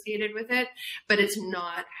associated with it, but it's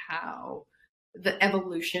not how the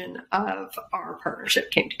evolution of our partnership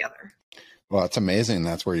came together. Well, it's amazing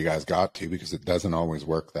that's where you guys got to, because it doesn't always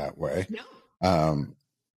work that way.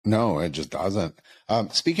 No, it just doesn't.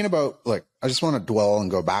 Speaking about, like, I just want to dwell and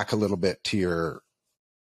go back a little bit to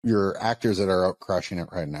your actors that are out crushing it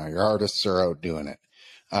right now. Your artists are out doing it.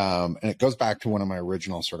 And it goes back to one of my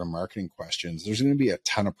original sort of marketing questions. There's going to be a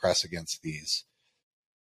ton of press against these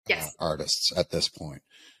artists at this point.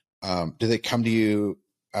 Do they come to you?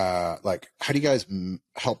 Like, how do you guys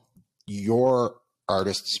help your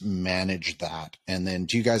artists manage that? And then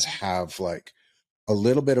do you guys have like a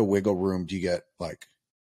little bit of wiggle room? Do you get like,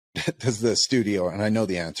 does the studio, and I know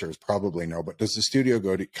the answer is probably no, but does the studio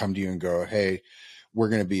come to you and go, hey, we're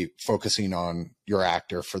going to be focusing on your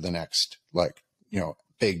actor for the next, like,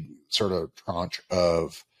 big sort of tranche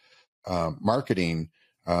of marketing,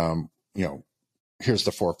 here's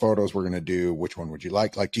the 4 photos we're going to do. Which one would you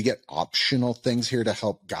like? Like, do you get optional things here to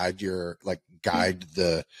help guide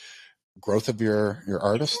the growth of your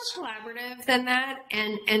artists? It's more collaborative than that.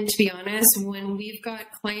 And to be honest, when we've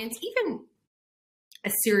got clients, even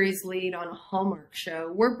a series lead on a Hallmark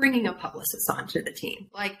show, we're bringing a publicist onto the team.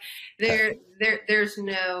 Like, there's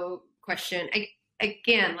no question.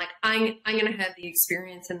 Again, like, I'm going to have the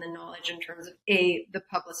experience and the knowledge in terms of the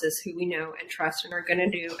publicists who we know and trust and are going to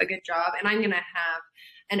do a good job. And I'm going to have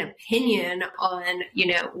an opinion on,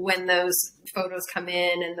 when those photos come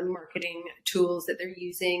in and the marketing tools that they're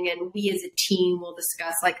using. And we as a team will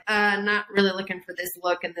discuss, like, not really looking for this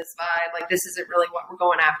look and this vibe. Like, this isn't really what we're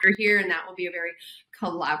going after here. And that will be a very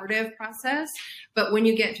collaborative process. But when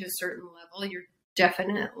you get to a certain level, you're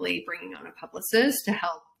definitely bringing on a publicist to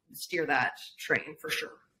help steer that train for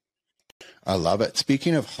sure. I love it.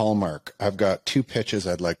 Speaking of Hallmark, I've got 2 pitches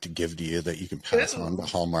I'd like to give to you that you can pass on to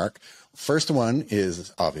Hallmark. First one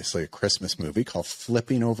is obviously a Christmas movie called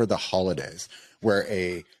Flipping Over the Holidays, where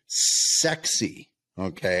a sexy,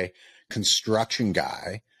 construction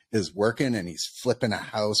guy is working and he's flipping a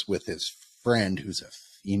house with his friend who's a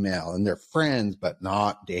female, and they're friends but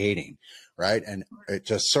not dating, right? And it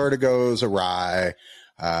just sort of goes awry.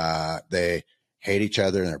 They hate each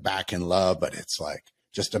other and they're back in love, but it's like,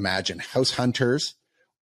 just imagine House Hunters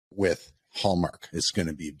with Hallmark. It's going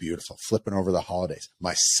to be beautiful. Flipping Over the Holidays.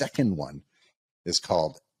 My second one is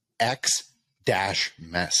called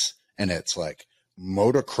X-Mess, and it's like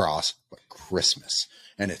motocross, but Christmas,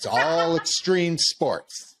 and it's all extreme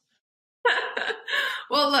sports.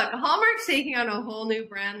 Well, look, Hallmark's taking on a whole new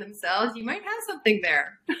brand themselves. You might have something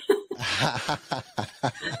there.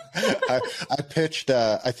 I pitched,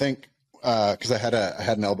 I think, because I had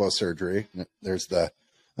an elbow surgery.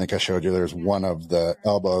 I think I showed you, there's one of the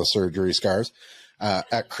elbow surgery scars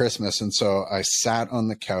at Christmas. And so I sat on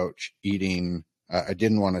the couch eating, I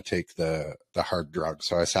didn't want to take the hard drug.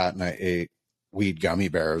 So I sat and I ate weed gummy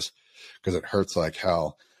bears because it hurts like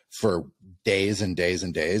hell for days and days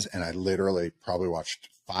and days. And I literally probably watched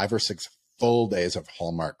 5 or 6 full days of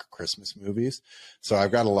Hallmark Christmas movies. So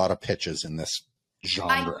I've got a lot of pitches in this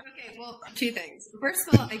genre. Okay, well, 2 things. First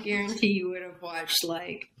of all, I guarantee you would have watched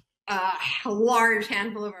like a large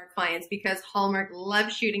handful of our clients, because Hallmark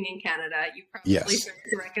loves shooting in Canada. You probably start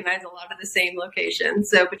to recognize a lot of the same locations.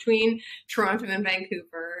 So between Toronto and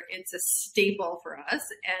Vancouver, it's a staple for us,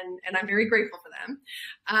 and I'm very grateful for them.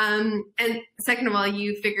 And second of all,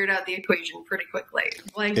 you figured out the equation pretty quickly.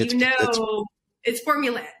 Like, it's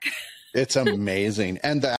formulaic. It's amazing.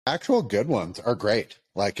 And the actual good ones are great.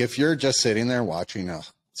 Like, if you're just sitting there watching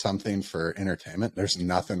something for entertainment, there's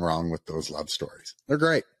nothing wrong with those love stories. They're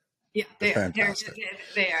great. Yeah, they're fantastic.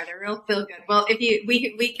 They're real feel good. Well, if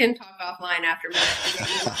we can talk offline after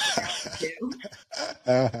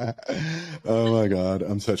Oh my God,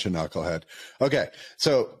 I'm such a knucklehead. Okay,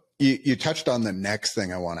 so you touched on the next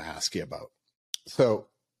thing I want to ask you about. So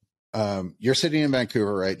you're sitting in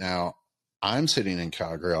Vancouver right now. I'm sitting in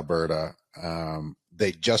Calgary, Alberta.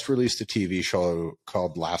 They just released a TV show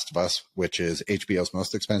called Last of Us, which is HBO's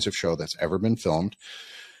most expensive show that's ever been filmed.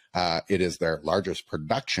 It is their largest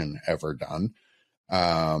production ever done.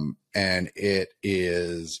 And it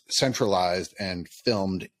is centralized and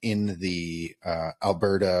filmed in the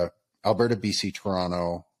Alberta, BC,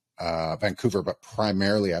 Toronto Vancouver, but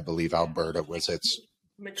primarily, I believe, Alberta was its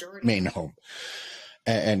majority main home.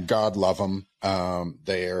 And God love them.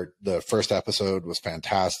 The first episode was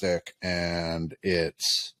fantastic, and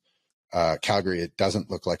it's Calgary. It doesn't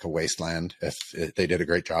look like a wasteland. They did a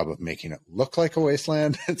great job of making it look like a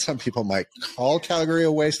wasteland. And some people might call Calgary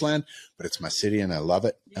a wasteland, but it's my city and I love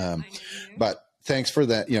it. But thanks for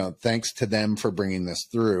that. Thanks to them for bringing this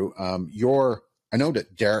through. I know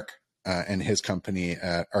that Derek and his company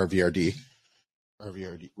at RVRD,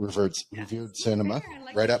 Revered Cinema,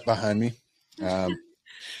 right up behind me.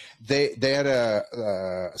 They had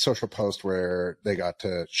a social post where they got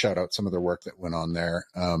to shout out some of their work that went on there.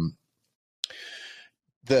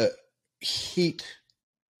 The heat.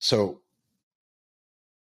 So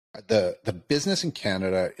the business in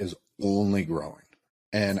Canada is only growing.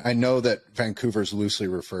 And I know that Vancouver's loosely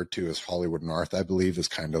referred to as Hollywood North, I believe, is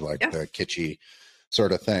kind of like the kitschy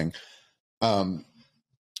sort of thing.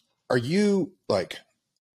 Are you like,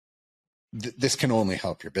 this can only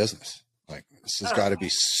help your business? Like, this has got to be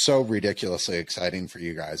so ridiculously exciting for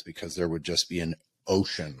you guys, because there would just be an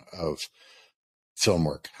ocean of film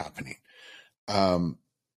work happening.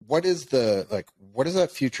 What does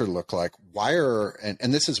that future look like?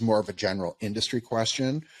 And this is more of a general industry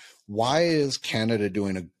question. Why is Canada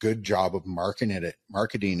doing a good job of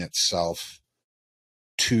marketing itself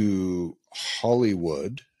to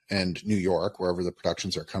Hollywood and New York, wherever the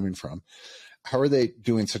productions are coming from? How are they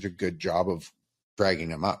doing such a good job of dragging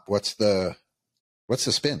them up? What's the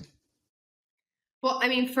spin? Well, I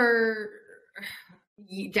mean, for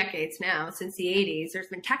decades now, since the 80s, there's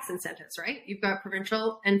been tax incentives, right? You've got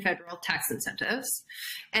provincial and federal tax incentives.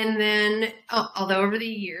 And then, although over the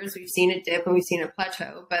years we've seen it dip and we've seen it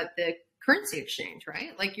plateau, but the currency exchange,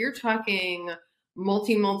 right? Like, you're talking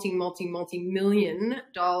multi-million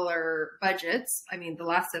dollar budgets. I mean, The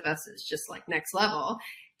Last of Us is just like next level.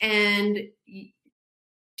 And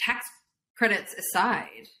tax credits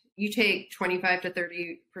aside, you take 25 to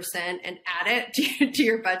 30% and add it to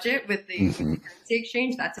your budget with the currency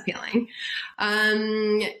exchange. That's appealing.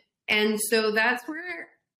 And so that's where,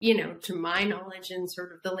 to my knowledge, in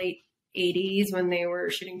sort of the late 80s, when they were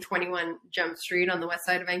shooting 21 Jump Street on the west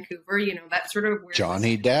side of Vancouver, that's sort of where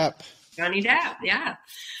Johnny Depp, yeah.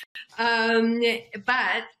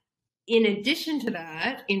 But in addition to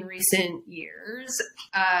that, in recent years,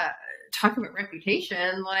 talk about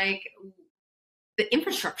reputation, like the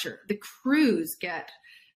infrastructure, the crews get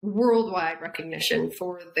worldwide recognition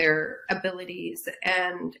for their abilities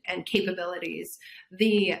and capabilities.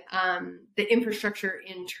 The infrastructure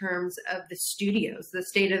in terms of the studios, the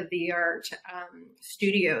state-of-the-art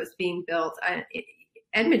studios being built.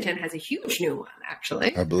 Edmonton has a huge new one,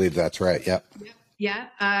 actually. I believe that's right. Yep.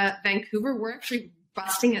 Yeah. Vancouver, we're actually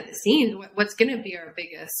busting at the seams. What's going to be our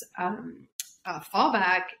biggest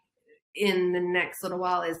fallback in the next little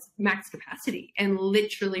while is max capacity, and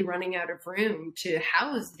literally running out of room to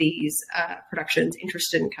house these productions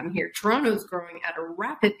interested in coming here. Toronto's growing at a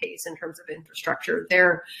rapid pace in terms of infrastructure.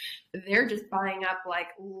 They're just buying up like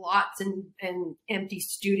lots and empty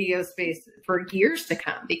studio space for years to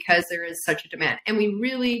come, because there is such a demand. And we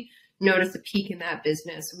really noticed a peak in that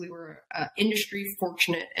business. We were industry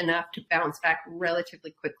fortunate enough to bounce back relatively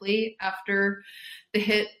quickly after the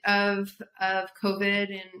hit of COVID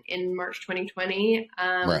in March 2020.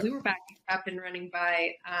 Right. We were back up and running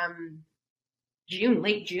by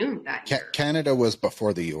late June that year. Canada was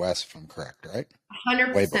before the US, if I'm correct, right?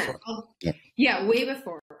 100%. Way before. Yeah, way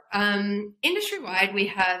before. Industry-wide, we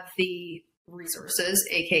have the resources,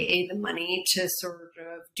 aka the money, to sort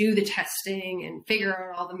of do the testing and figure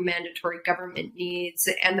out all the mandatory government needs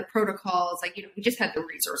and the protocols. Like, we just had the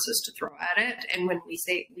resources to throw at it. And when we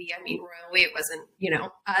say we, I mean royally. It wasn't,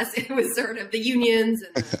 us. It was sort of the unions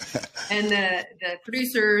and the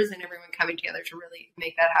producers and everyone coming together to really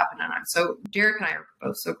make that happen. And Derek and I are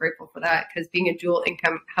both so grateful for that, because being a dual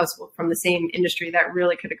income household from the same industry, that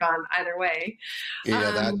really could have gone either way.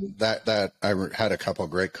 Yeah, that I had a couple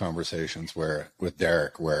of great conversations with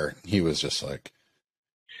Derek, where he was just like,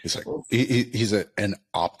 he's an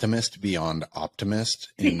optimist beyond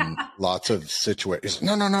optimist in lots of situations.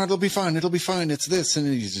 No, it'll be fine. It's this. And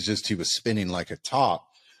he was spinning like a top,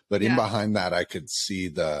 but in behind that, I could see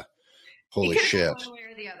the holy shit. One way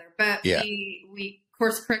or the other, but we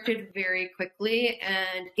course corrected very quickly.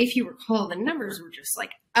 And if you recall, the numbers were just like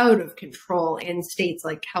out of control in states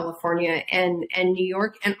like California and New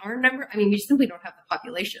York. And our number, I mean, we simply don't have the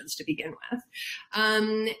populations to begin with.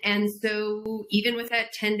 And so even with that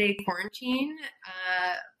 10-day quarantine,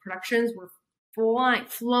 productions were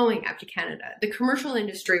flowing up to Canada. The commercial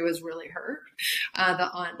industry was really hurt.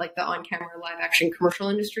 The on-camera live action commercial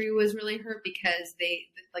industry was really hurt because they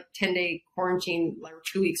 10-day quarantine, like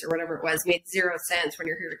 2 weeks or whatever it was, made 0 sense when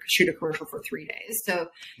you're here to shoot a commercial for 3 days. So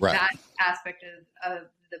that aspect of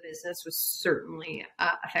the business was certainly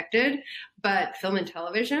affected. But film and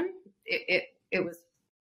television, it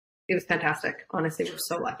was fantastic. Honestly, we're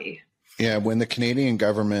so lucky. Yeah, when the Canadian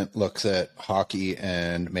government looks at hockey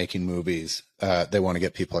and making movies, they want to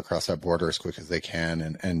get people across that border as quick as they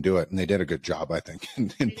can and do it. And they did a good job, I think,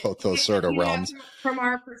 in both those sort of realms. From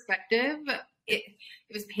our perspective, it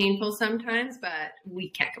was painful sometimes, but we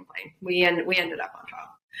can't complain. We ended up on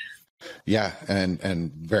top. Yeah,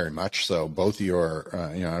 and very much so. Both of you are,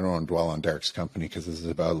 I don't want to dwell on Derek's company because this is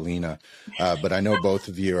about Lena, but I know both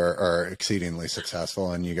of you are exceedingly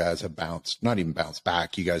successful, and you guys have not even bounced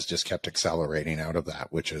back. You guys just kept accelerating out of that,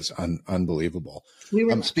 which is unbelievable. We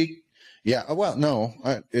were Yeah, well, no,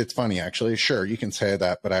 it's funny, actually. Sure, you can say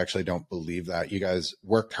that, but I actually don't believe that. You guys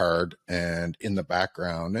worked hard, and in the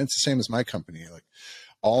background, and it's the same as my company. Like,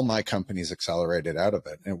 all my companies accelerated out of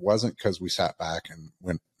it. And it wasn't because we sat back and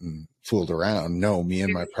went and fooled around. No, me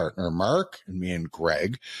and my partner, Mark, and me and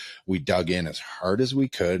Greg, we dug in as hard as we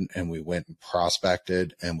could, and we went and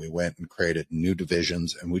prospected, and we went and created new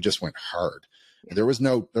divisions, and we just went hard. Yeah. There was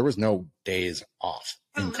no days off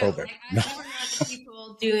in COVID. No. I were not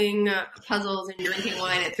people doing puzzles and drinking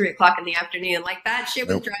wine at 3:00 in the afternoon. Like, that shit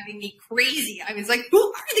was driving me crazy. I was like, who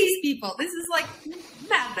are these people? This is like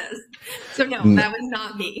madness. So no, that was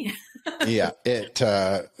not me. Yeah,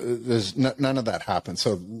 there's none of that happened.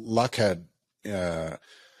 So luck had,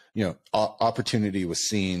 opportunity was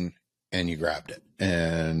seen, and you grabbed it.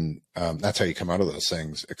 And that's how you come out of those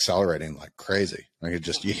things, accelerating like crazy. Like,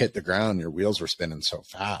 you hit the ground, your wheels were spinning so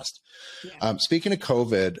fast. Yeah. Speaking of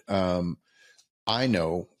COVID, I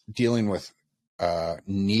know dealing with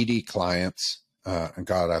needy clients, and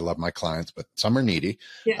God, I love my clients, but some are needy,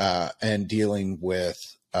 and dealing with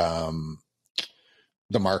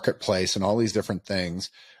the marketplace and all these different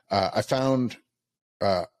things. I found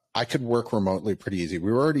I could work remotely pretty easy.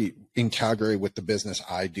 We were already in Calgary with the business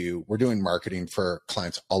I do. We're doing marketing for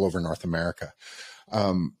clients all over North America.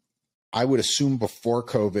 I would assume before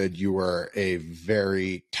COVID, you were a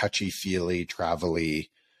very touchy-feely, travel-y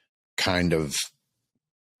kind of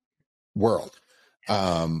world.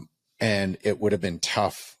 And it would have been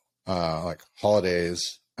tough, like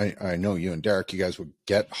holidays. I know you and Derek, you guys would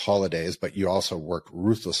get holidays, but you also worked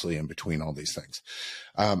ruthlessly in between all these things.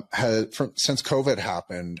 Since COVID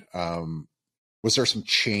happened, was there some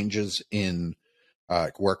changes in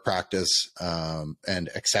work practice and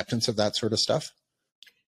acceptance of that sort of stuff?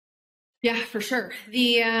 Yeah, for sure.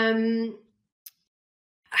 The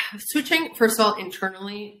switching, first of all,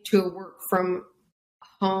 internally to a work from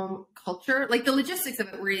home culture, like the logistics of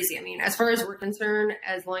it were easy. I mean, as far as we're concerned,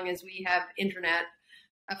 as long as we have internet,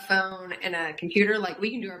 a phone, and a computer, like,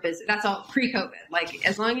 we can do our business. That's all pre-COVID. Like,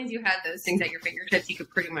 as long as you had those things at your fingertips, you could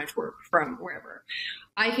pretty much work from wherever.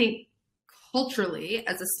 I think culturally,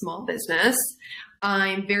 as a small business,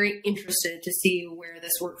 I'm very interested to see where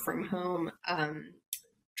this work from home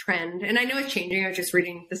trend, and I know it's changing. I was just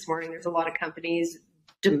reading this morning, there's a lot of companies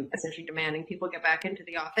essentially demanding people get back into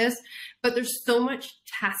the office, but there's so much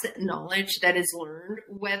tacit knowledge that is learned,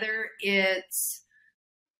 whether it's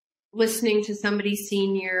listening to somebody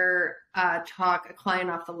senior talk a client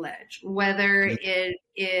off the ledge, whether it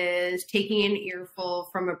is taking an earful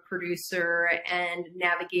from a producer and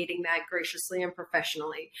navigating that graciously and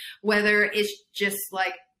professionally, whether it's just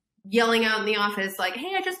like yelling out in the office, like,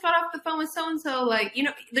 hey, I just got off the phone with so-and-so. Like,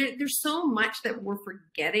 there's so much that we're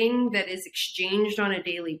forgetting that is exchanged on a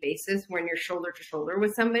daily basis when you're shoulder to shoulder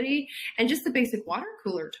with somebody, and just the basic water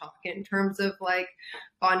cooler talk in terms of like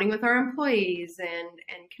bonding with our employees and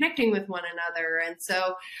connecting with one another. And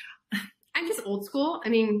so I'm just old school. I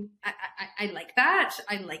mean, I like that.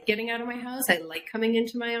 I like getting out of my house. I like coming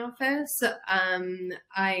into my office.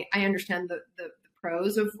 I understand the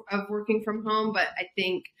pros of working from home, but I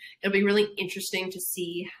think it'll be really interesting to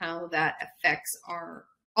see how that affects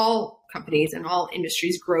all companies and all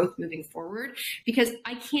industries' growth moving forward, because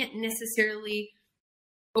I can't necessarily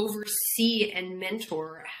oversee and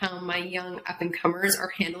mentor how my young up-and-comers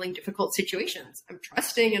are handling difficult situations. I'm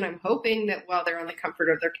trusting and I'm hoping that while they're on the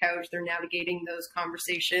comfort of their couch, they're navigating those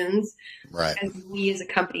conversations as we as a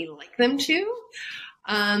company like them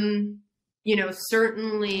to.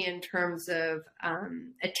 Certainly in terms of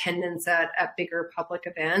attendance at bigger public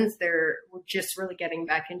events, we're just really getting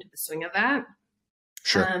back into the swing of that.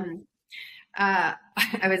 Sure. I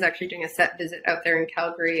was actually doing a set visit out there in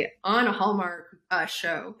Calgary on a Hallmark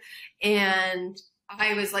show, and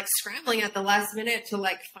I was like scrambling at the last minute to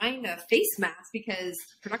like find a face mask because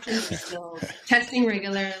production was still testing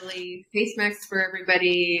regularly, face masks for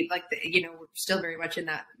everybody. Like, we're still very much in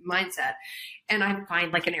that mindset. And I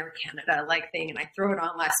find like an Air Canada like thing and I throw it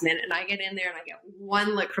on last minute and I get in there and I get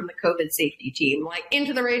one look from the COVID safety team, like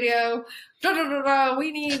into the radio,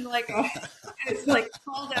 we need like, it's like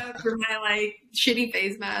called out for my like shitty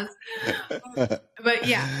face mask. But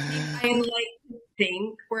yeah, I like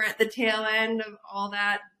think we're at the tail end of all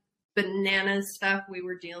that bananas stuff we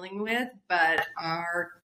were dealing with, but our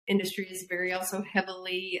industry is very also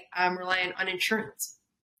heavily reliant on insurance.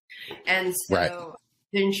 And so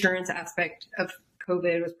the insurance aspect of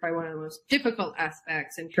COVID was probably one of the most difficult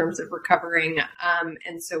aspects in terms of recovering.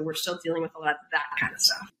 And so we're still dealing with a lot of that kind of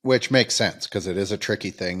stuff. Which makes sense because it is a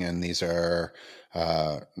tricky thing. And these are,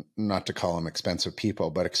 not to call them expensive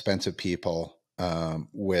people, but expensive people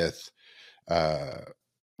with... well,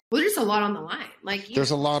 there's a lot on the line. Like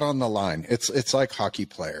there's a lot on the line. It's like hockey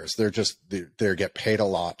players. They get paid a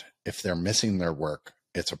lot. If they're missing their work,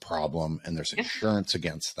 it's a problem. And there's insurance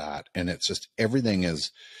against that. And it's just, everything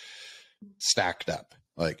is stacked up.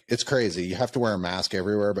 Like it's crazy. You have to wear a mask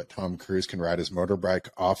everywhere, but Tom Cruise can ride his motorbike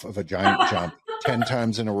off of a giant jump 10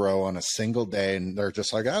 times in a row on a single day. And they're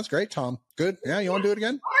just like, that's great, Tom. Good. Yeah. You want to do it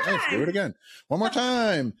again? Let's do it again. One more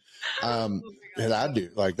time. That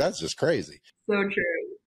dude, like, that's just crazy. So true.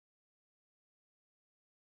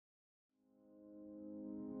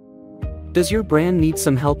 Does your brand need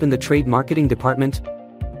some help in the trade marketing department?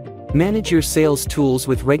 Manage your sales tools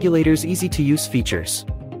with Regulator's easy-to-use features.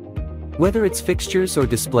 Whether it's fixtures or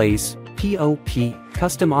displays, POP,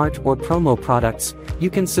 custom art or promo products, you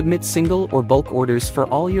can submit single or bulk orders for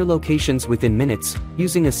all your locations within minutes,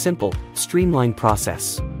 using a simple, streamlined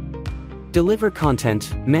process. Deliver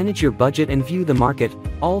content, manage your budget and view the market,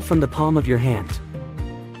 all from the palm of your hand.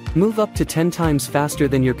 Move up to 10 times faster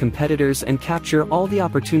than your competitors and capture all the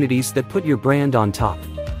opportunities that put your brand on top.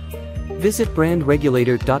 Visit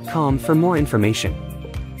brandregulator.com for more information.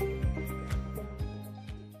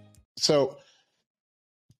 So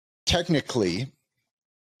technically,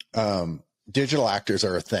 digital actors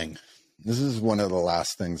are a thing. This is one of the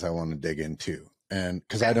last things I want to dig into. And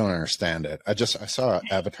because I don't understand it. I saw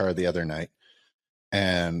Avatar the other night,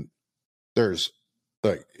 and there's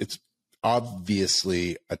like, it's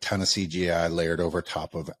obviously a ton of CGI layered over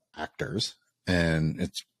top of actors, and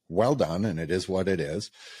it's well done, and it is what it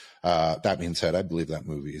is. That being said, I believe that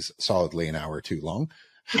movie is solidly an hour too long.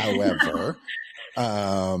 However,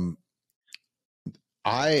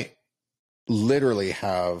 I literally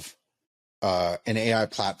have an AI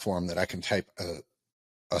platform that I can type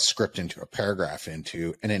a script into, a paragraph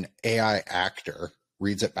into, and an AI actor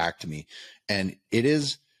reads it back to me. And it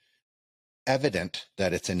is evident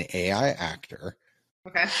that it's an AI actor.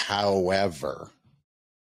 Okay. However,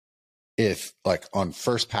 if like on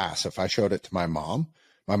first pass, if I showed it to my mom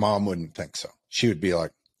wouldn't think so. She would be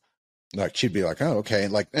like, she'd be like, oh, okay.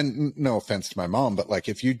 Like, and no offense to my mom, but like,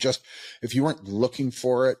 if you weren't looking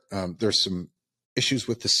for it, there's some issues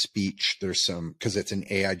with the speech. There's some, cause it's an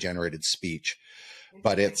AI generated speech,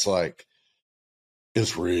 but it's like,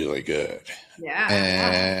 it's really good. Yeah.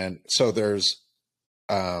 And so there's,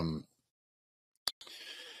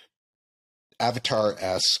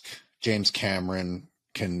 Avatar-esque James Cameron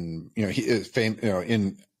can, he is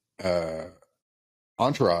in,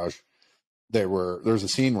 Entourage, there's a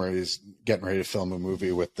scene where he's getting ready to film a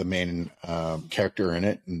movie with the main character in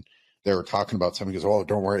it, and they were talking about something. He goes, "Oh,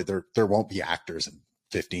 don't worry, there won't be actors in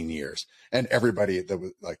 15 years." And everyone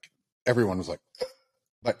was like,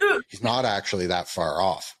 but he's not actually that far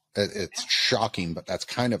off. It's shocking, but that's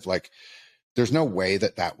kind of like, there's no way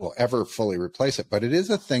that will ever fully replace it. But it is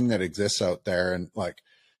a thing that exists out there, and like,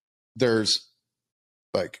 there's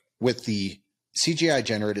like with the CGI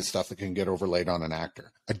generated stuff that can get overlaid on an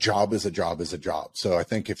actor. A job is a job is a job. So I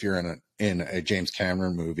think if you're in a James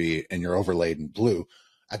Cameron movie and you're overlaid in blue,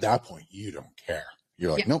 at that point, you don't care.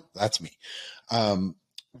 You're like, nope, that's me.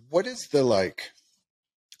 What is the, like,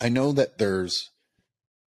 I know that there's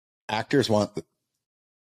actors want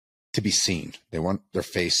to be seen. They want their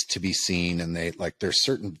face to be seen. And they like, there's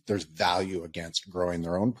value against growing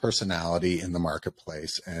their own personality in the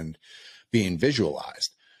marketplace and being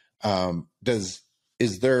visualized.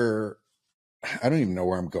 Is there, I don't even know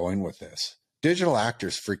where I'm going with this. Digital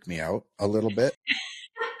actors freak me out a little bit.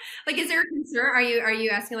 Like, is there a concern? Are you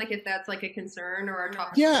asking like if that's like a concern or a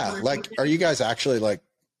topic? Yeah. Like, are you guys actually like,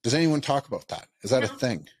 does anyone talk about that? Is that a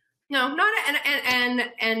thing? No, not,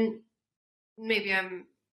 and maybe I'm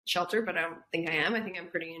sheltered, but I don't think I am. I think I'm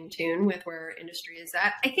pretty in tune with where our industry is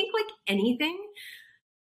at. I think like anything,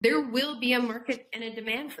 there will be a market and a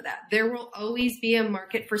demand for that. There will always be a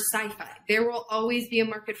market for sci-fi. There will always be a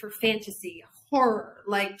market for fantasy, horror,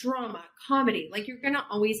 like drama, comedy. Like you're going to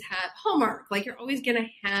always have Hallmark. Like you're always going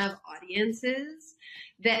to have audiences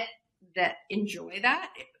that enjoy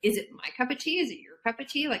that. Is it my cup of tea? Is it your cup of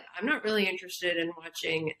tea? Like I'm not really interested in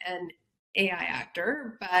watching an AI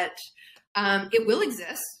actor, but it will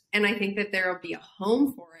exist. And I think that there will be a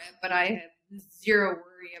home for it, but I have zero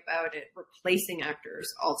worry about it replacing actors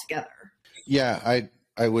altogether. Yeah,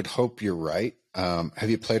 I would hope you're right. Have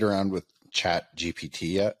you played around with Chat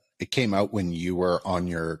GPT yet? It came out when you were on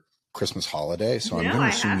your Christmas holiday, so I'm going to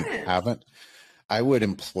assume you haven't. I would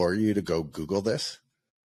implore you to go Google this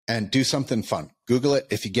and do something fun. Google it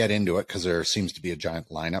if you get into it, because there seems to be a giant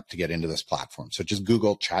lineup to get into this platform. So just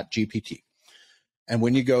Google Chat GPT. And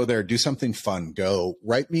when you go there, do something fun. Go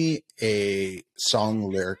write me a song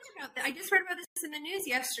lyric. I just read about this in the news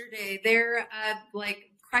yesterday. They're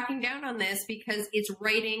like cracking down on this because it's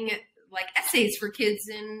writing like essays for kids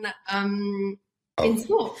in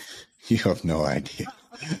school. You have no idea.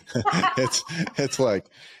 It's like,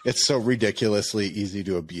 it's so ridiculously easy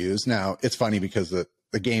to abuse. Now it's funny because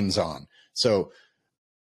the game's on. So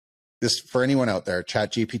this, for anyone out there,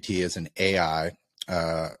 ChatGPT is an AI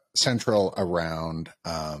central around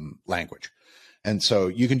language. And so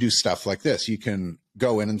you can do stuff like this. You can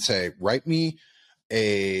go in and say, write me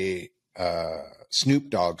a Snoop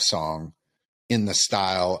Dogg song in the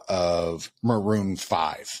style of Maroon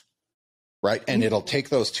 5, right? And it'll take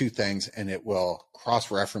those two things and it will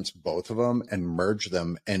cross-reference both of them and merge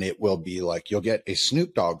them. And it will be like, you'll get a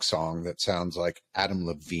Snoop Dogg song that sounds like Adam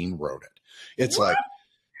Levine wrote it. It's like,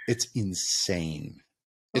 it's insane.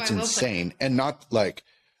 It's insane. And not like,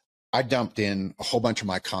 I dumped in a whole bunch of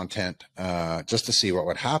my content just to see what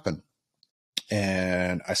would happen.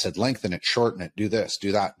 And I said, lengthen it, shorten it, do this,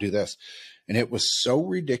 do that, do this. And it was so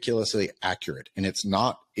ridiculously accurate. And it's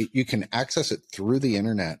not, you can access it through the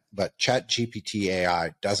internet, but ChatGPT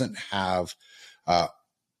AI doesn't have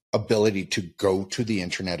ability to go to the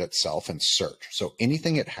internet itself and search. So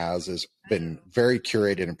anything it has has been very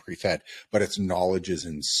curated and pre-fed, but its knowledge is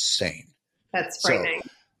insane. That's frightening.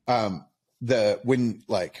 So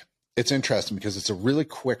it's interesting because it's a really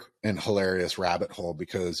quick and hilarious rabbit hole,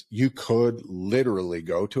 because you could literally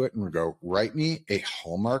go to it and go, write me a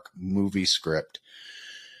Hallmark movie script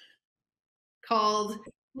called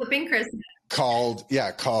Flipping Christmas. Called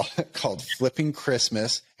Flipping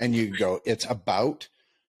Christmas. And you go, it's about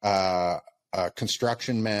a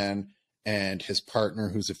construction man and his partner,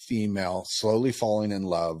 who's a female, slowly falling in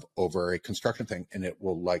love over a construction thing. And it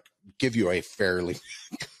will like give you a fairly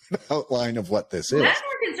good outline of what this is. That's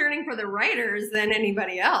more concerning for the writers than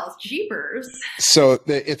anybody else. Jeepers. So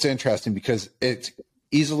it's interesting because it's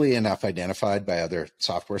easily enough identified by other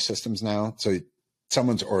software systems now. So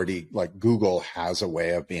someone's already, like, Google has a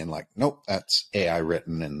way of being like, nope, that's AI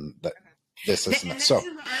written, and that this is not. So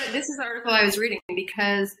this is the article I was reading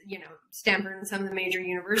because, Stanford and some of the major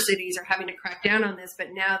universities are having to crack down on this, but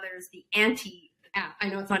now there's the anti-app. I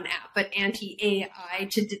know it's not an app, but anti-AI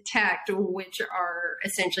to detect, which are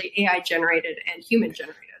essentially AI generated and human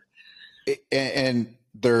generated. And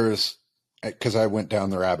there's, because I went down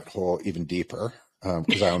the rabbit hole even deeper,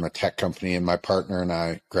 because I own a tech company, and my partner and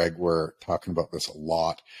I, Greg, were talking about this a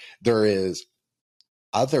lot. There is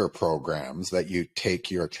other programs that you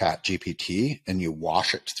take your Chat GPT and you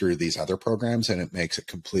wash it through these other programs, and it makes it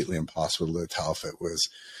completely impossible to tell if it was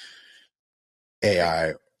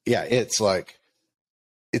AI. Yeah, it's like,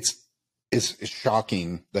 it's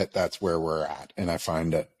shocking that that's where we're at. And I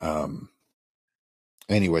find it,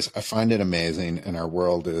 anyways, I find it amazing. And our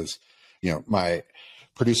world is, my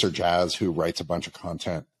producer Jazz, who writes a bunch of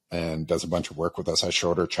content and does a bunch of work with us, I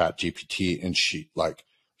showed her Chat GPT, and she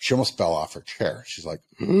almost fell off her chair. She's like,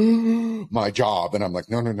 my job. And I'm like,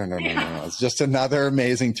 no. It's just another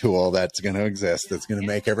amazing tool that's going to exist. That's going to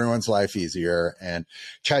make everyone's life easier. And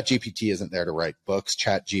Chat GPT isn't there to write books.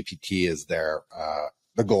 Chat GPT is there.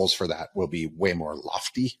 The goals for that will be way more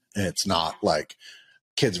lofty. And it's not like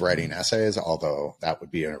kids writing essays, although that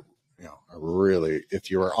would be a really, if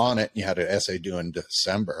you were on it and you had an essay due in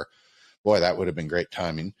December, boy, that would have been great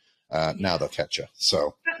timing. Now they'll catch you.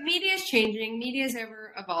 So, but media is changing. Media is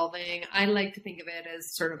ever evolving. I like to think of it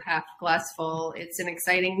as sort of half glass full. It's an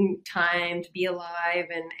exciting time to be alive,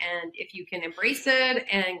 and if you can embrace it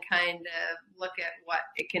and kind of look at what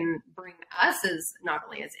it can bring us as not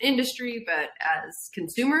only as industry but as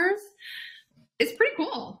consumers, it's pretty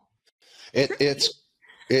cool.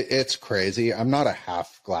 It's crazy. I'm not a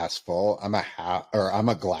half glass full. I'm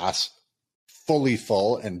a glass fully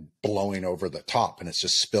full and blowing over the top and it's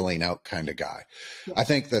just spilling out kind of guy. Yeah. I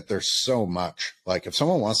think that there's so much, like if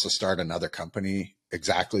someone wants to start another company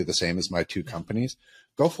exactly the same as my two companies,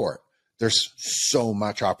 go for it. There's so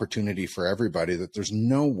much opportunity for everybody that there's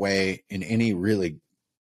no way in any really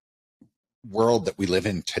world that we live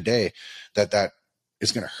in today that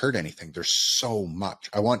is going to hurt anything. There's so much.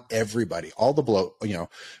 I want everybody, all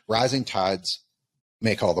the rising tides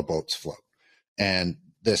make all the boats float. And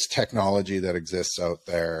this technology that exists out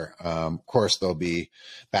there, of course, there'll be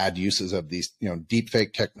bad uses of these, deep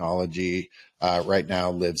fake technology right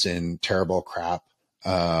now lives in terrible crap,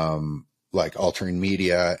 like altering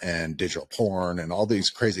media and digital porn and all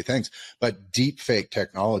these crazy things. But deep fake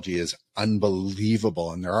technology is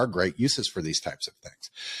unbelievable. And there are great uses for these types of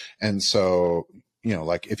things. And so,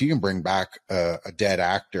 like if you can bring back a dead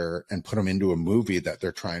actor and put them into a movie that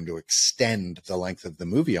they're trying to extend the length of the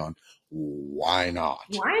movie on, why not?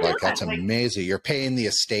 Why not? Like, that's amazing. You're paying the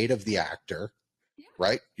estate of the actor,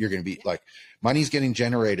 right? You're going to be like, money's getting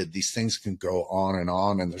generated. These things can go on.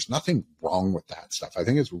 And there's nothing wrong with that stuff. I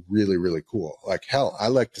think it's really, really cool. Like, hell, I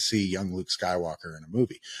like to see young Luke Skywalker in a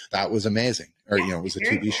movie. That was amazing. Or, it was a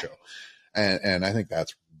TV show. And I think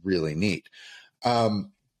that's really neat.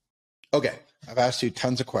 Okay. I've asked you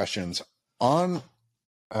tons of questions on,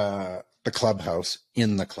 the Clubhouse.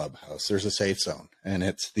 In the Clubhouse, there's a safe zone, and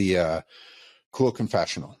it's the cool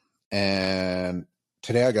confessional. And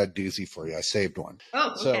today I got a doozy for you. I saved one.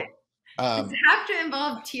 Oh, okay. So, does it have to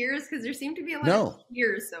involve tears? Because there seem to be a lot of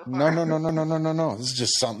tears so far. No. This is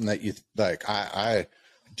just something that you like. I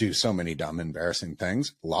do so many dumb, embarrassing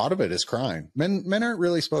things. A lot of it is crying. Men aren't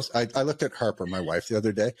really supposed to. I looked at Harper, my wife, the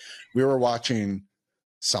other day. We were watching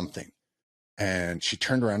something. And she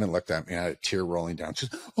turned around and looked at me. I had a tear rolling down.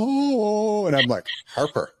 She's, oh, and I'm like,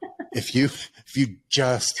 Harper, if you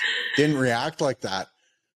just didn't react like that,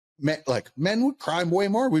 men would cry way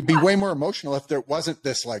more. We'd be way more emotional if there wasn't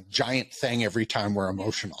this like giant thing every time we're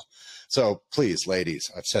emotional. So please,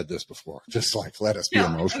 ladies, I've said this before. Just like let us be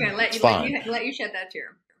emotional. Okay, let you shed that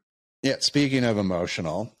tear. Yeah. Speaking of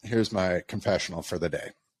emotional, here's my confessional for the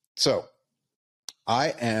day. So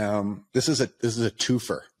this is a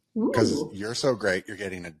twofer. Because you're so great, you're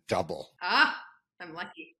getting a double. I'm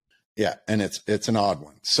lucky. Yeah, and it's an odd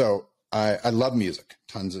one. So I love music,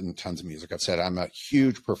 tons and tons of music. I've said I'm a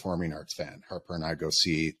huge performing arts fan. Harper and I go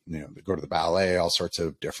go to the ballet, all sorts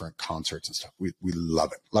of different concerts and stuff. We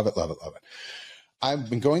love it. I've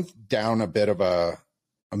been going down a bit of a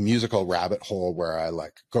musical rabbit hole where I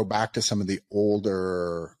like go back to some of the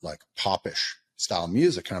older like popish style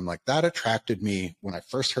music. And I'm like, that attracted me when I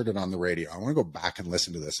first heard it on the radio. I want to go back and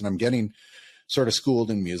listen to this. And I'm getting sort of schooled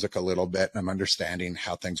in music a little bit, and I'm understanding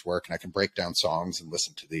how things work, and I can break down songs and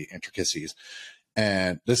listen to the intricacies.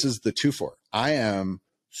 And this is the 2-4. I am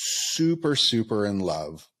super, super in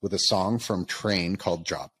love with a song from Train called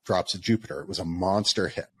Drops of Jupiter. It was a monster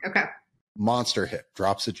hit. Okay. Monster hit,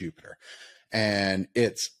 Drops of Jupiter. And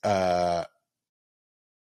it's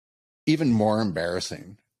even more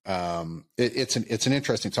embarrassing. It's an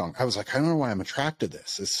interesting song. I was like, I don't know why I'm attracted to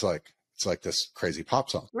this. It's like this crazy pop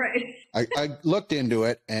song. Right. I looked into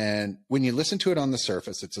it, and when you listen to it on the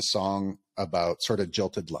surface, it's a song about sort of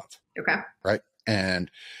jilted love. Okay. Right.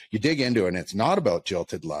 And you dig into it, and it's not about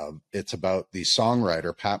jilted love. It's about the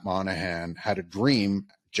songwriter, Pat Monahan, had a dream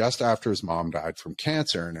just after his mom died from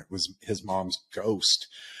cancer, and it was his mom's ghost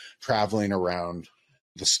traveling around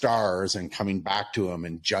the stars and coming back to him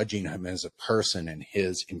and judging him as a person and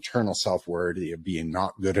his internal self-worth of being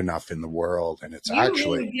not good enough in the world. And it's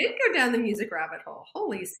really did go down the music rabbit hole.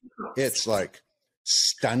 Holy smokes. It's like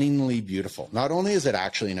stunningly beautiful. Not only is it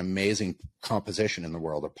actually an amazing composition in the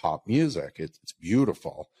world of pop music, it's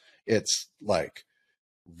beautiful. It's like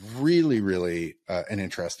really, really an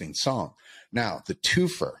interesting song. Now, the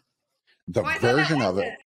twofer, the version of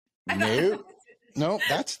it. No,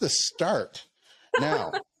 that's the start.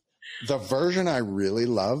 Now, the version I really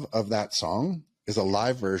love of that song is a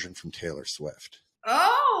live version from Taylor Swift.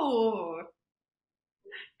 Oh,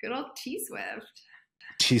 good old T-Swift.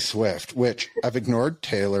 T-Swift, which I've ignored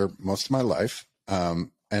Taylor most of my life.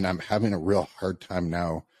 And I'm having a real hard time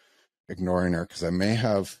now ignoring her because I may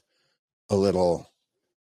have a little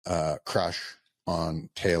crush on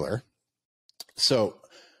Taylor. So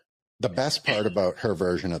the best part about her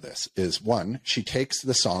version of this is, one, she takes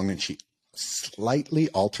the song and she slightly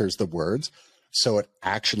alters the words so it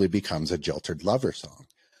actually becomes a jilted lover song.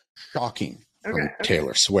 Shocking from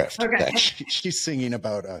Taylor Swift that she's singing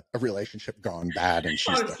about a relationship gone bad and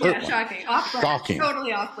she's the hurt one. Shocking. Shocking.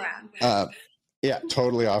 Totally off brand.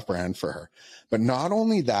 Totally off brand for her. But not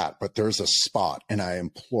only that, but there's a spot, and I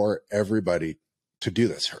implore everybody to do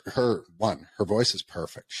this. Her voice is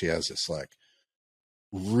perfect. She has this like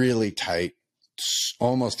really tight,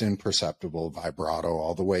 almost imperceptible vibrato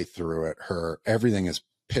all the way through it. Everything is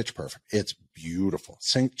pitch perfect. It's beautiful.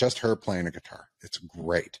 Just her playing a guitar. It's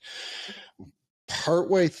great.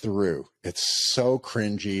 Partway through, it's so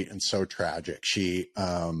cringy and so tragic. She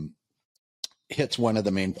hits one of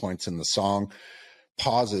the main points in the song,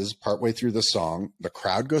 pauses partway through the song. The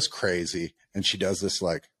crowd goes crazy, and she does this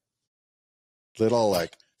like little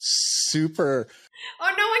like super.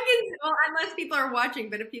 Oh, no one can. Well, unless people are watching,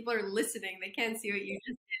 but if people are listening, they can't see what you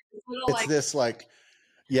just did. This little, it's this like,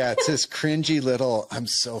 yeah, it's this cringy little, I'm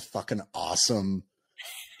so fucking awesome,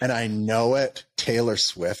 and I know it, Taylor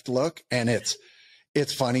Swift look. And it's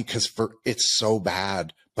funny because it's so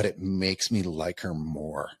bad, but it makes me like her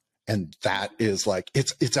more. And that is like,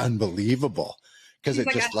 it's unbelievable because it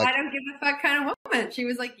like, just like, I don't give a fuck kind of woman. She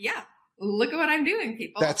was like, yeah, look at what I'm doing,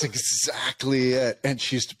 people. That's exactly it. And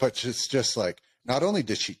but it's just like, not only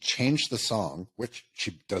did she change the song, which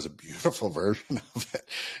she does a beautiful version of it,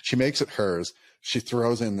 she makes it hers. She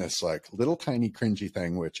throws in this like little tiny cringy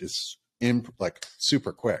thing, which is like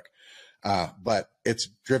super quick. But it's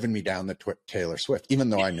driven me down the Taylor Swift,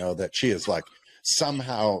 even though I know that she is like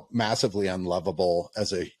somehow massively unlovable as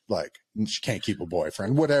she can't keep a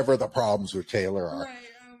boyfriend, whatever the problems with Taylor are. Right.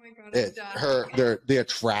 Oh my God. The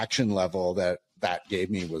attraction level that gave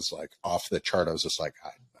me was like off the chart. I was just like,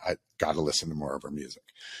 I got to listen to more of her music.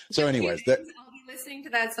 So anyways, I'll be listening to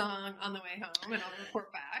that song on the way home and I'll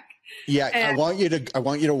report back. Yeah. I want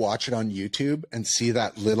you to watch it on YouTube and see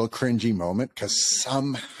that little cringy moment, because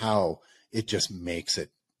somehow it just makes it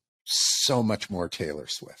so much more Taylor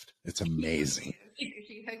Swift. It's amazing.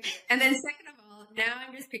 And then second of all, now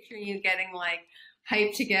I'm just picturing you getting like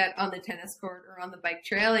hyped to get on the tennis court or on the bike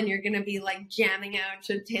trail, and you're going to be like jamming out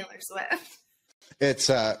to Taylor Swift. It's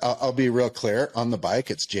I'll be real clear, on the bike,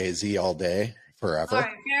 it's Jay-Z all day, forever. All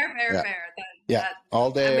right, fair.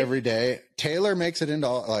 All day, every day. Taylor makes it into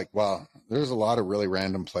well, there's a lot of really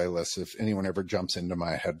random playlists. If anyone ever jumps into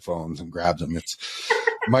my headphones and grabs them, it's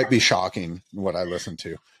might be shocking what I listen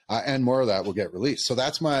to. And more of that will get released. So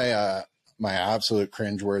that's my my absolute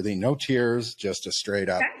cringeworthy, no tears, just a straight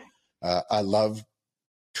up. Okay. I love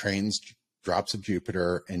Trains, Drops of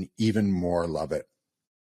Jupiter, and even more love it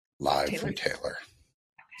live from Taylor.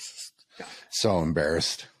 Okay. So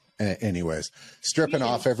embarrassed. Anyways, stripping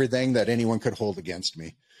off everything that anyone could hold against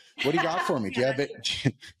me. What do you got for me? Do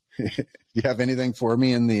you have anything for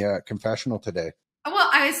me in the confessional today?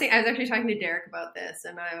 Well, I was actually talking to Derek about this,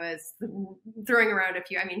 and I was throwing around a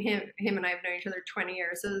few. I mean, him and I have known each other 20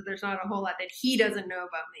 years, so there's not a whole lot that he doesn't know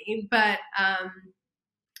about me. But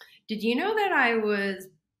did you know that I was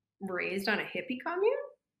raised on a hippie commune?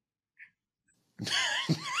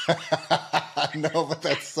 No, but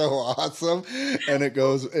that's so awesome. And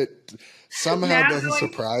it somehow doesn't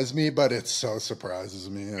surprise me, but it so surprises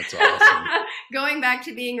me. It's awesome. Going back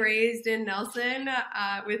to being raised in Nelson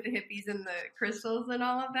with the hippies and the crystals and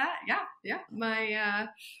all of that. Yeah.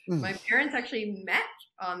 My parents actually met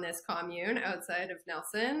on this commune outside of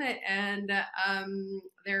Nelson. And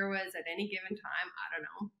there was at any given time, I don't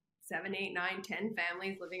know, 7, 8, 9, 10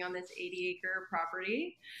 families living on this 80-acre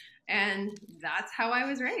property. And that's how I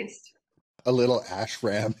was raised. A little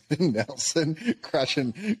ashram in Nelson,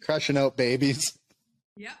 crushing out babies.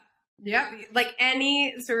 Yep. Like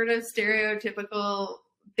any sort of stereotypical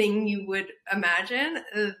thing you would imagine,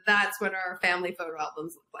 that's what our family photo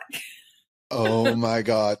albums look like. Oh my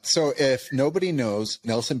God. So if nobody knows,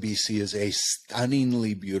 Nelson, BC is a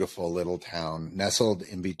stunningly beautiful little town nestled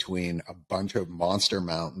in between a bunch of monster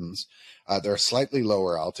mountains. They're slightly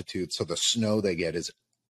lower altitude, so the snow they get is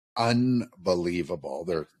unbelievable.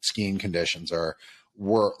 Their skiing conditions are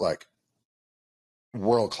world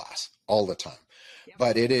class all the time. Yep.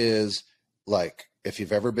 But it is like, if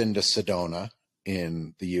you've ever been to Sedona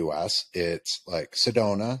in the US, it's like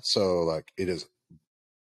Sedona. So like it is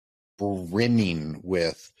brimming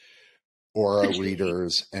with aura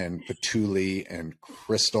readers and patchouli and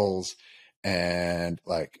crystals. And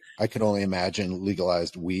like, I can only imagine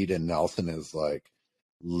legalized weed in Nelson is like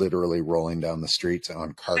literally rolling down the streets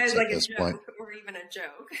on carts at this point. Or even a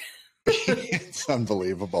joke. It's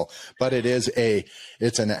unbelievable. But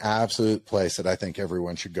it's an absolute place that I think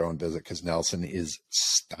everyone should go and visit, because Nelson is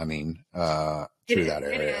stunning through that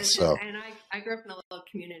area. And I grew up in a little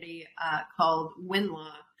community called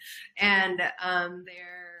Winlaw, and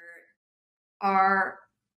there are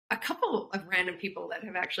a couple of random people that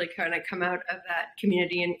have actually kind of come out of that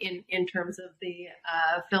community in terms of the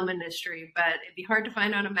film industry, but it'd be hard to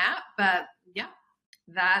find on a map. But yeah,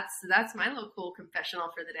 that's my little cool confessional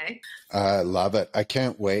for the day. I love it. I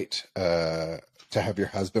can't wait to have your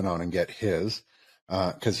husband on and get his,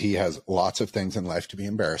 because he has lots of things in life to be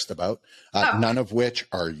embarrassed about. None of which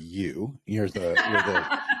are you. You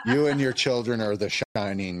and your children are the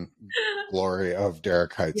shining glory of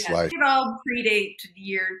Derek Height's life. It all predate the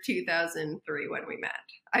year 2003 when we met,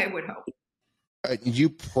 I would hope. You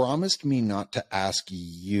promised me not to ask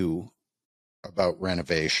you about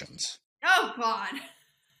renovations. Oh, God.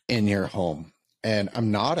 In your home. And I'm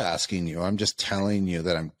not asking you. I'm just telling you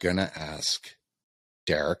that I'm going to ask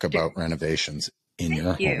Derek about renovations in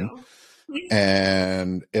your home.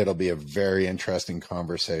 And it'll be a very interesting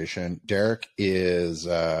conversation. Derek is,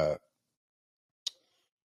 I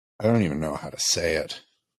don't even know how to say it.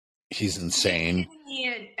 He's insane.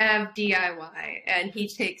 DIY, and he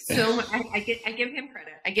takes so much. I give him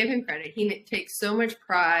credit. He takes so mumuch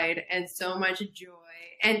pride and so much joy.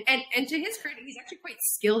 And to his credit, he's actually quite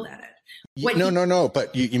skilled at it. No.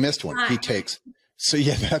 But you missed one. He takes. So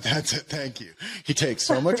yeah, that's it. Thank you. He takes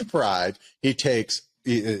so much pride.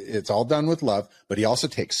 It's all done with love, but he also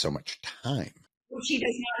takes so much time, which he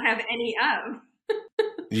does not have any of.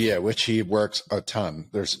 Yeah, which he works a ton.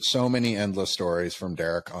 There's so many endless stories from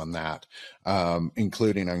Derek on that,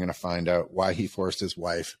 including I'm going to find out why he forced his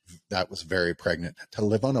wife, that was very pregnant, to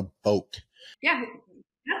live on a boat. Yeah,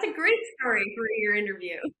 that's a great story for your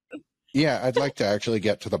interview. Yeah, I'd like to actually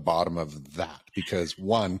get to the bottom of that because,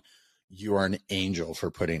 one, you are an angel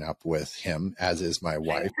for putting up with him, as is my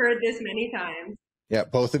wife. I've heard this many times. Yeah,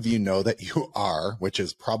 both of you know that you are, which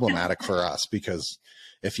is problematic for us because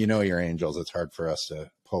if you know you're angels, it's hard for us to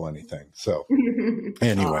pull anything. So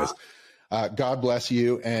anyways, God bless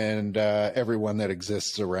you and everyone that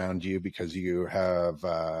exists around you because you have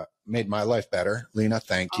made my life better. Lena,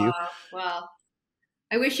 thank you. Well,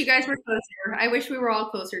 I wish you guys were closer. I wish we were all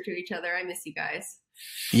closer to each other. I miss you guys.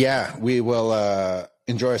 Yeah, we will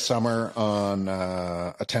enjoy a summer on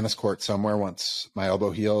a tennis court somewhere once my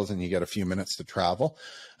elbow heals and you get a few minutes to travel.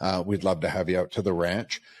 We'd love to have you out to the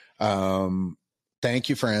ranch. Thank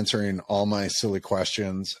you for answering all my silly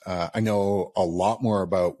questions. I know a lot more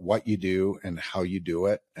about what you do and how you do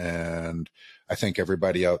it. And I think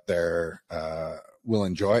everybody out there will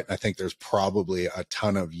enjoy it. I think there's probably a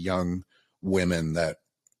ton of young women that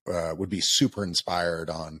would be super inspired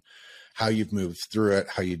on how you've moved through it,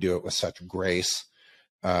 how you do it with such grace.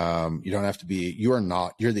 You don't have to be, you're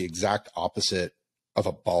the exact opposite of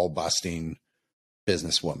a ball busting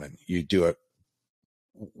businesswoman. You do it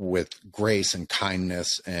with grace and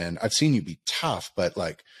kindness. And I've seen you be tough, but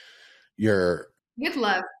like you're with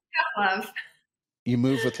love, love. You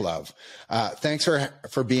move with love. Thanks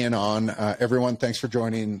for being on, everyone. Thanks for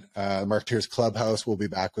joining Marketeers Clubhouse. We'll be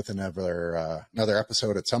back with another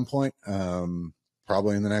episode at some point.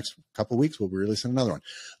 Probably in the next couple of weeks, we'll be releasing another one.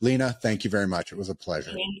 Lena, thank you very much. It was a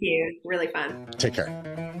pleasure. Thank you. Really fun. Take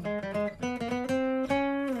care.